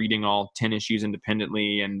instead of reading all 10 issues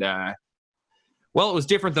independently. And, well, it was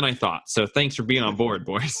different than I thought. So thanks for being on board,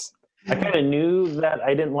 boys. I kind of knew that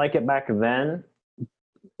I didn't like it back then.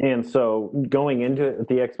 And so going into it with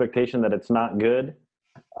the expectation that it's not good,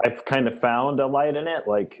 I've kind of found a light in it.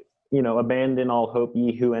 Like, you know, abandon all hope,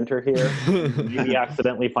 ye who enter here. Maybe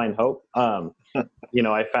accidentally find hope. You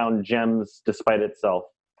know, I found gems despite itself.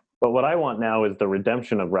 But what I want now is the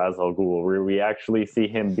redemption of Ra's al Ghul, where we actually see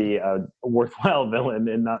him be a worthwhile villain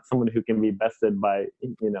and not someone who can be bested by,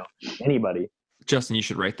 you know, anybody. Justin, you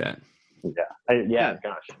should write that. Yeah.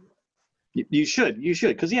 Gosh. You should,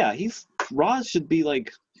 because Ra's should be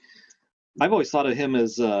like. I've always thought of him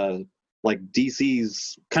as like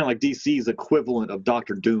DC's equivalent of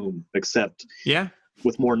Doctor Doom, except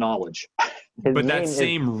with more knowledge. But that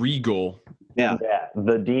same regal. Yeah,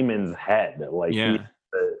 the demon's head. Like he's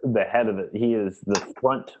the head of it. He is the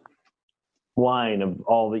front line of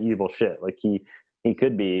all the evil shit. Like he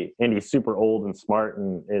could be, and he's super old and smart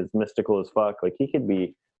and is mystical as fuck. Like he could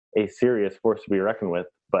be a serious force to be reckoned with.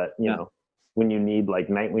 But you know, when you need like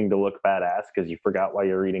Nightwing to look badass because you forgot why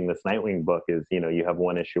you're reading this Nightwing book, is, you know, you have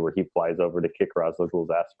one issue where he flies over to kick Ra's al Ghul's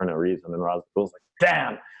ass for no reason, and Ra's al Ghul's like,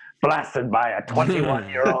 damn, blasted by a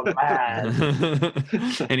 21-year-old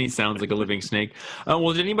man. And he sounds like a living snake.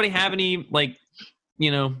 Well, did anybody have any, like,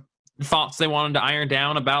 you know, thoughts they wanted to iron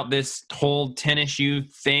down about this whole 10-issue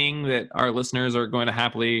thing that our listeners are going to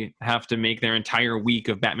happily have to make their entire week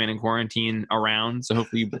of Batman in Quarantine around? So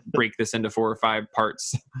hopefully you break this into 4 or 5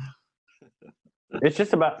 parts. It's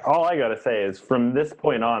just about, all I gotta say is from this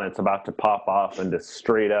point on, it's about to pop off into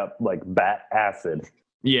straight up like bat acid.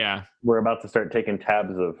 Yeah. We're about to start taking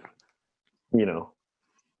tabs of, you know,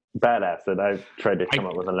 bat acid. I tried to come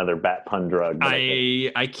up with another bat pun drug.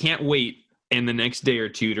 I can't wait in the next day or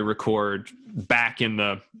two to record back in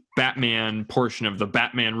the Batman portion of the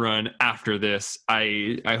Batman run after this.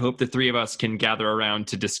 I hope the 3 of us can gather around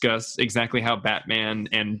to discuss exactly how Batman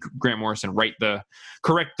and Grant Morrison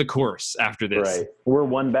correct the course after this. Right. We're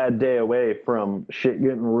one bad day away from shit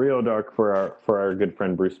getting real dark for our good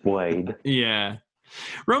friend Bruce Wayne. Yeah.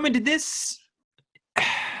 Roman, did this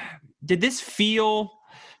feel...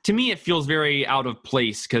 To me, it feels very out of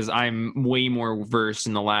place because I'm way more versed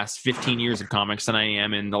in the last 15 years of comics than I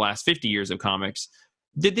am in the last 50 years of comics.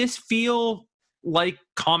 Did this feel like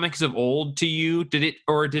comics of old to you? Did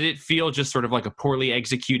it feel just sort of like a poorly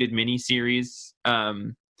executed miniseries?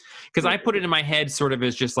 Because I put it in my head sort of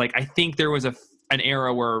as just like, I think there was an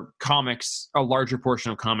era where comics, a larger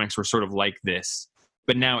portion of comics were sort of like this,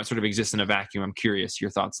 but now it sort of exists in a vacuum. I'm curious your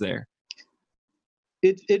thoughts there.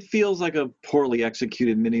 It feels like a poorly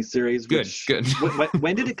executed miniseries. Good.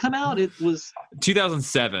 When did it come out? It was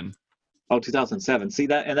 2007. Oh, 2007. See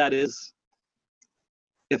that, and that is,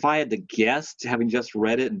 if I had to guess, having just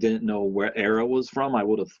read it and didn't know where era it was from, I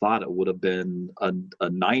would have thought it would have been a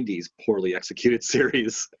 90s poorly executed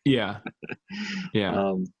series. Yeah.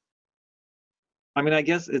 Yeah. I mean, I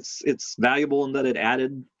guess it's valuable in that it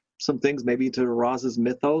added some things maybe to Raz's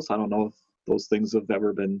mythos. I don't know if those things have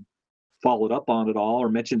ever been followed up on at all or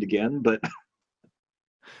mentioned again,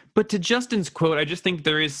 but to Justin's quote, I just think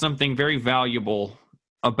there is something very valuable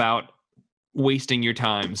about wasting your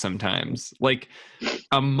time sometimes, like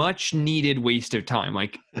a much needed waste of time.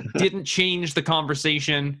 Like, didn't change the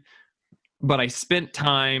conversation, but I spent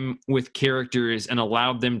time with characters and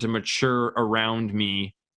allowed them to mature around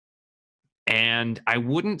me. And I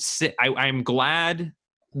wouldn't say I'm glad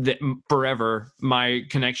that forever my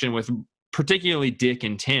connection with particularly Dick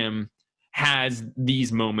and Tim has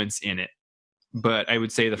these moments in it, but I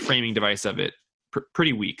would say the framing device of it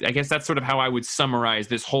pretty weak. I guess that's sort of how I would summarize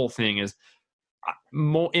this whole thing. Is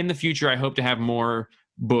in the future, I hope to have more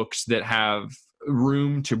books that have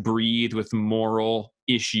room to breathe with moral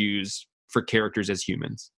issues for characters as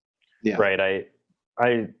humans. Yeah, right.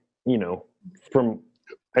 I you know, from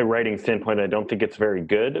a writing standpoint, I don't think it's very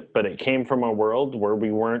good, but it came from a world where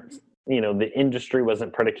we weren't, you know, the industry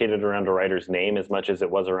wasn't predicated around a writer's name as much as it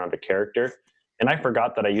was around a character. And I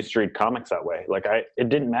forgot that I used to read comics that way. Like it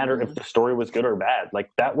didn't matter if the story was good or bad. Like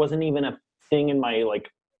that wasn't even a thing in my like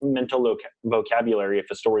mental vocabulary if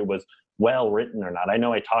a story was well written or not. I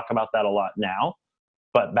know I talk about that a lot now,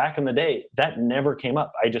 but back in the day, that never came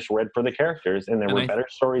up. I just read for the characters, and there were better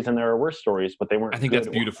stories and there were worse stories, but they weren't. I think that's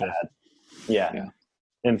beautiful. Yeah.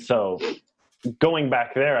 And so going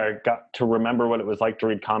back there, I got to remember what it was like to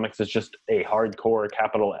read comics as just a hardcore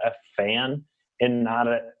capital F fan. and not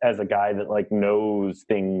as a guy that like knows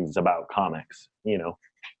things about comics, you know,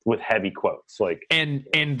 with heavy quotes. Like, and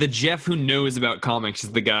the Jeff who knows about comics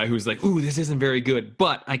is the guy who's like, ooh, this isn't very good.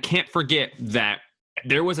 But I can't forget that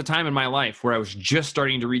there was a time in my life where I was just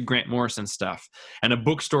starting to read Grant Morrison stuff, and a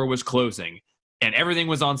bookstore was closing and everything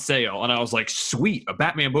was on sale. And I was like, sweet, a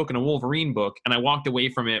Batman book and a Wolverine book. And I walked away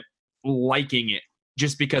from it liking it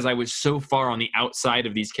just because I was so far on the outside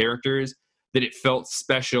of these characters that it felt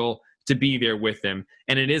special to be there with them.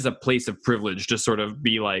 And it is a place of privilege to sort of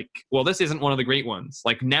be like, well, this isn't one of the great ones.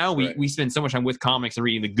 Like now we spend so much time with comics and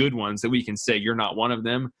reading the good ones that we can say you're not one of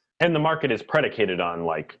them. And the market is predicated on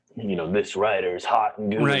like, you know, this writer is hot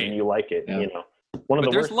and good and you like it, you know.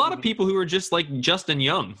 There's a lot of people who are just like Justin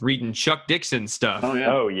Young reading Chuck Dixon stuff.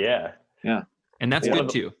 Oh yeah. And that's good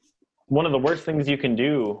too. One of the worst things you can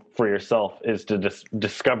do for yourself is to just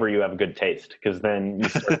discover you have good taste, because then you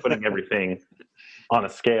start putting everything on a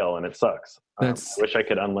scale and it sucks. I wish I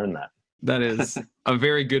could unlearn that. That is a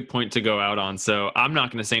very good point to go out on. So I'm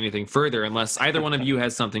not going to say anything further unless either one of you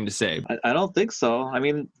has something to say. I don't think so. I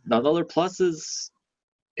mean, another plus is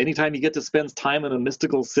anytime you get to spend time in a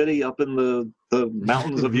mystical city up in the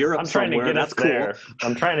mountains of Europe I'm trying somewhere, to get us there.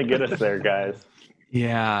 I'm trying to get us there, guys.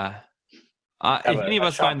 Yeah. If any of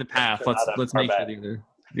us find the path, let's make sure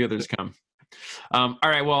the others come. All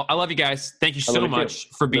right. Well, I love you guys. Thank you so much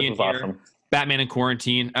for being here. Awesome. Batman in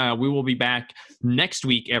Quarantine. We will be back next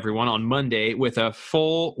week, everyone, on Monday with a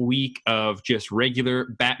full week of just regular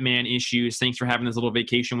Batman issues. Thanks for having this little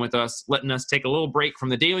vacation with us, letting us take a little break from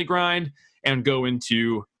the daily grind and go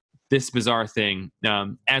into this bizarre thing.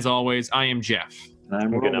 As always, I am Jeff.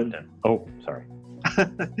 I'm Gnupton. Oh, sorry.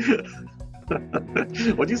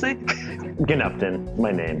 What'd you say? Gnupton,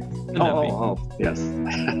 my name. Oh, yes.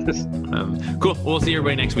 Cool. We'll see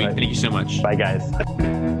everybody next week. Thank you so much. Bye, guys.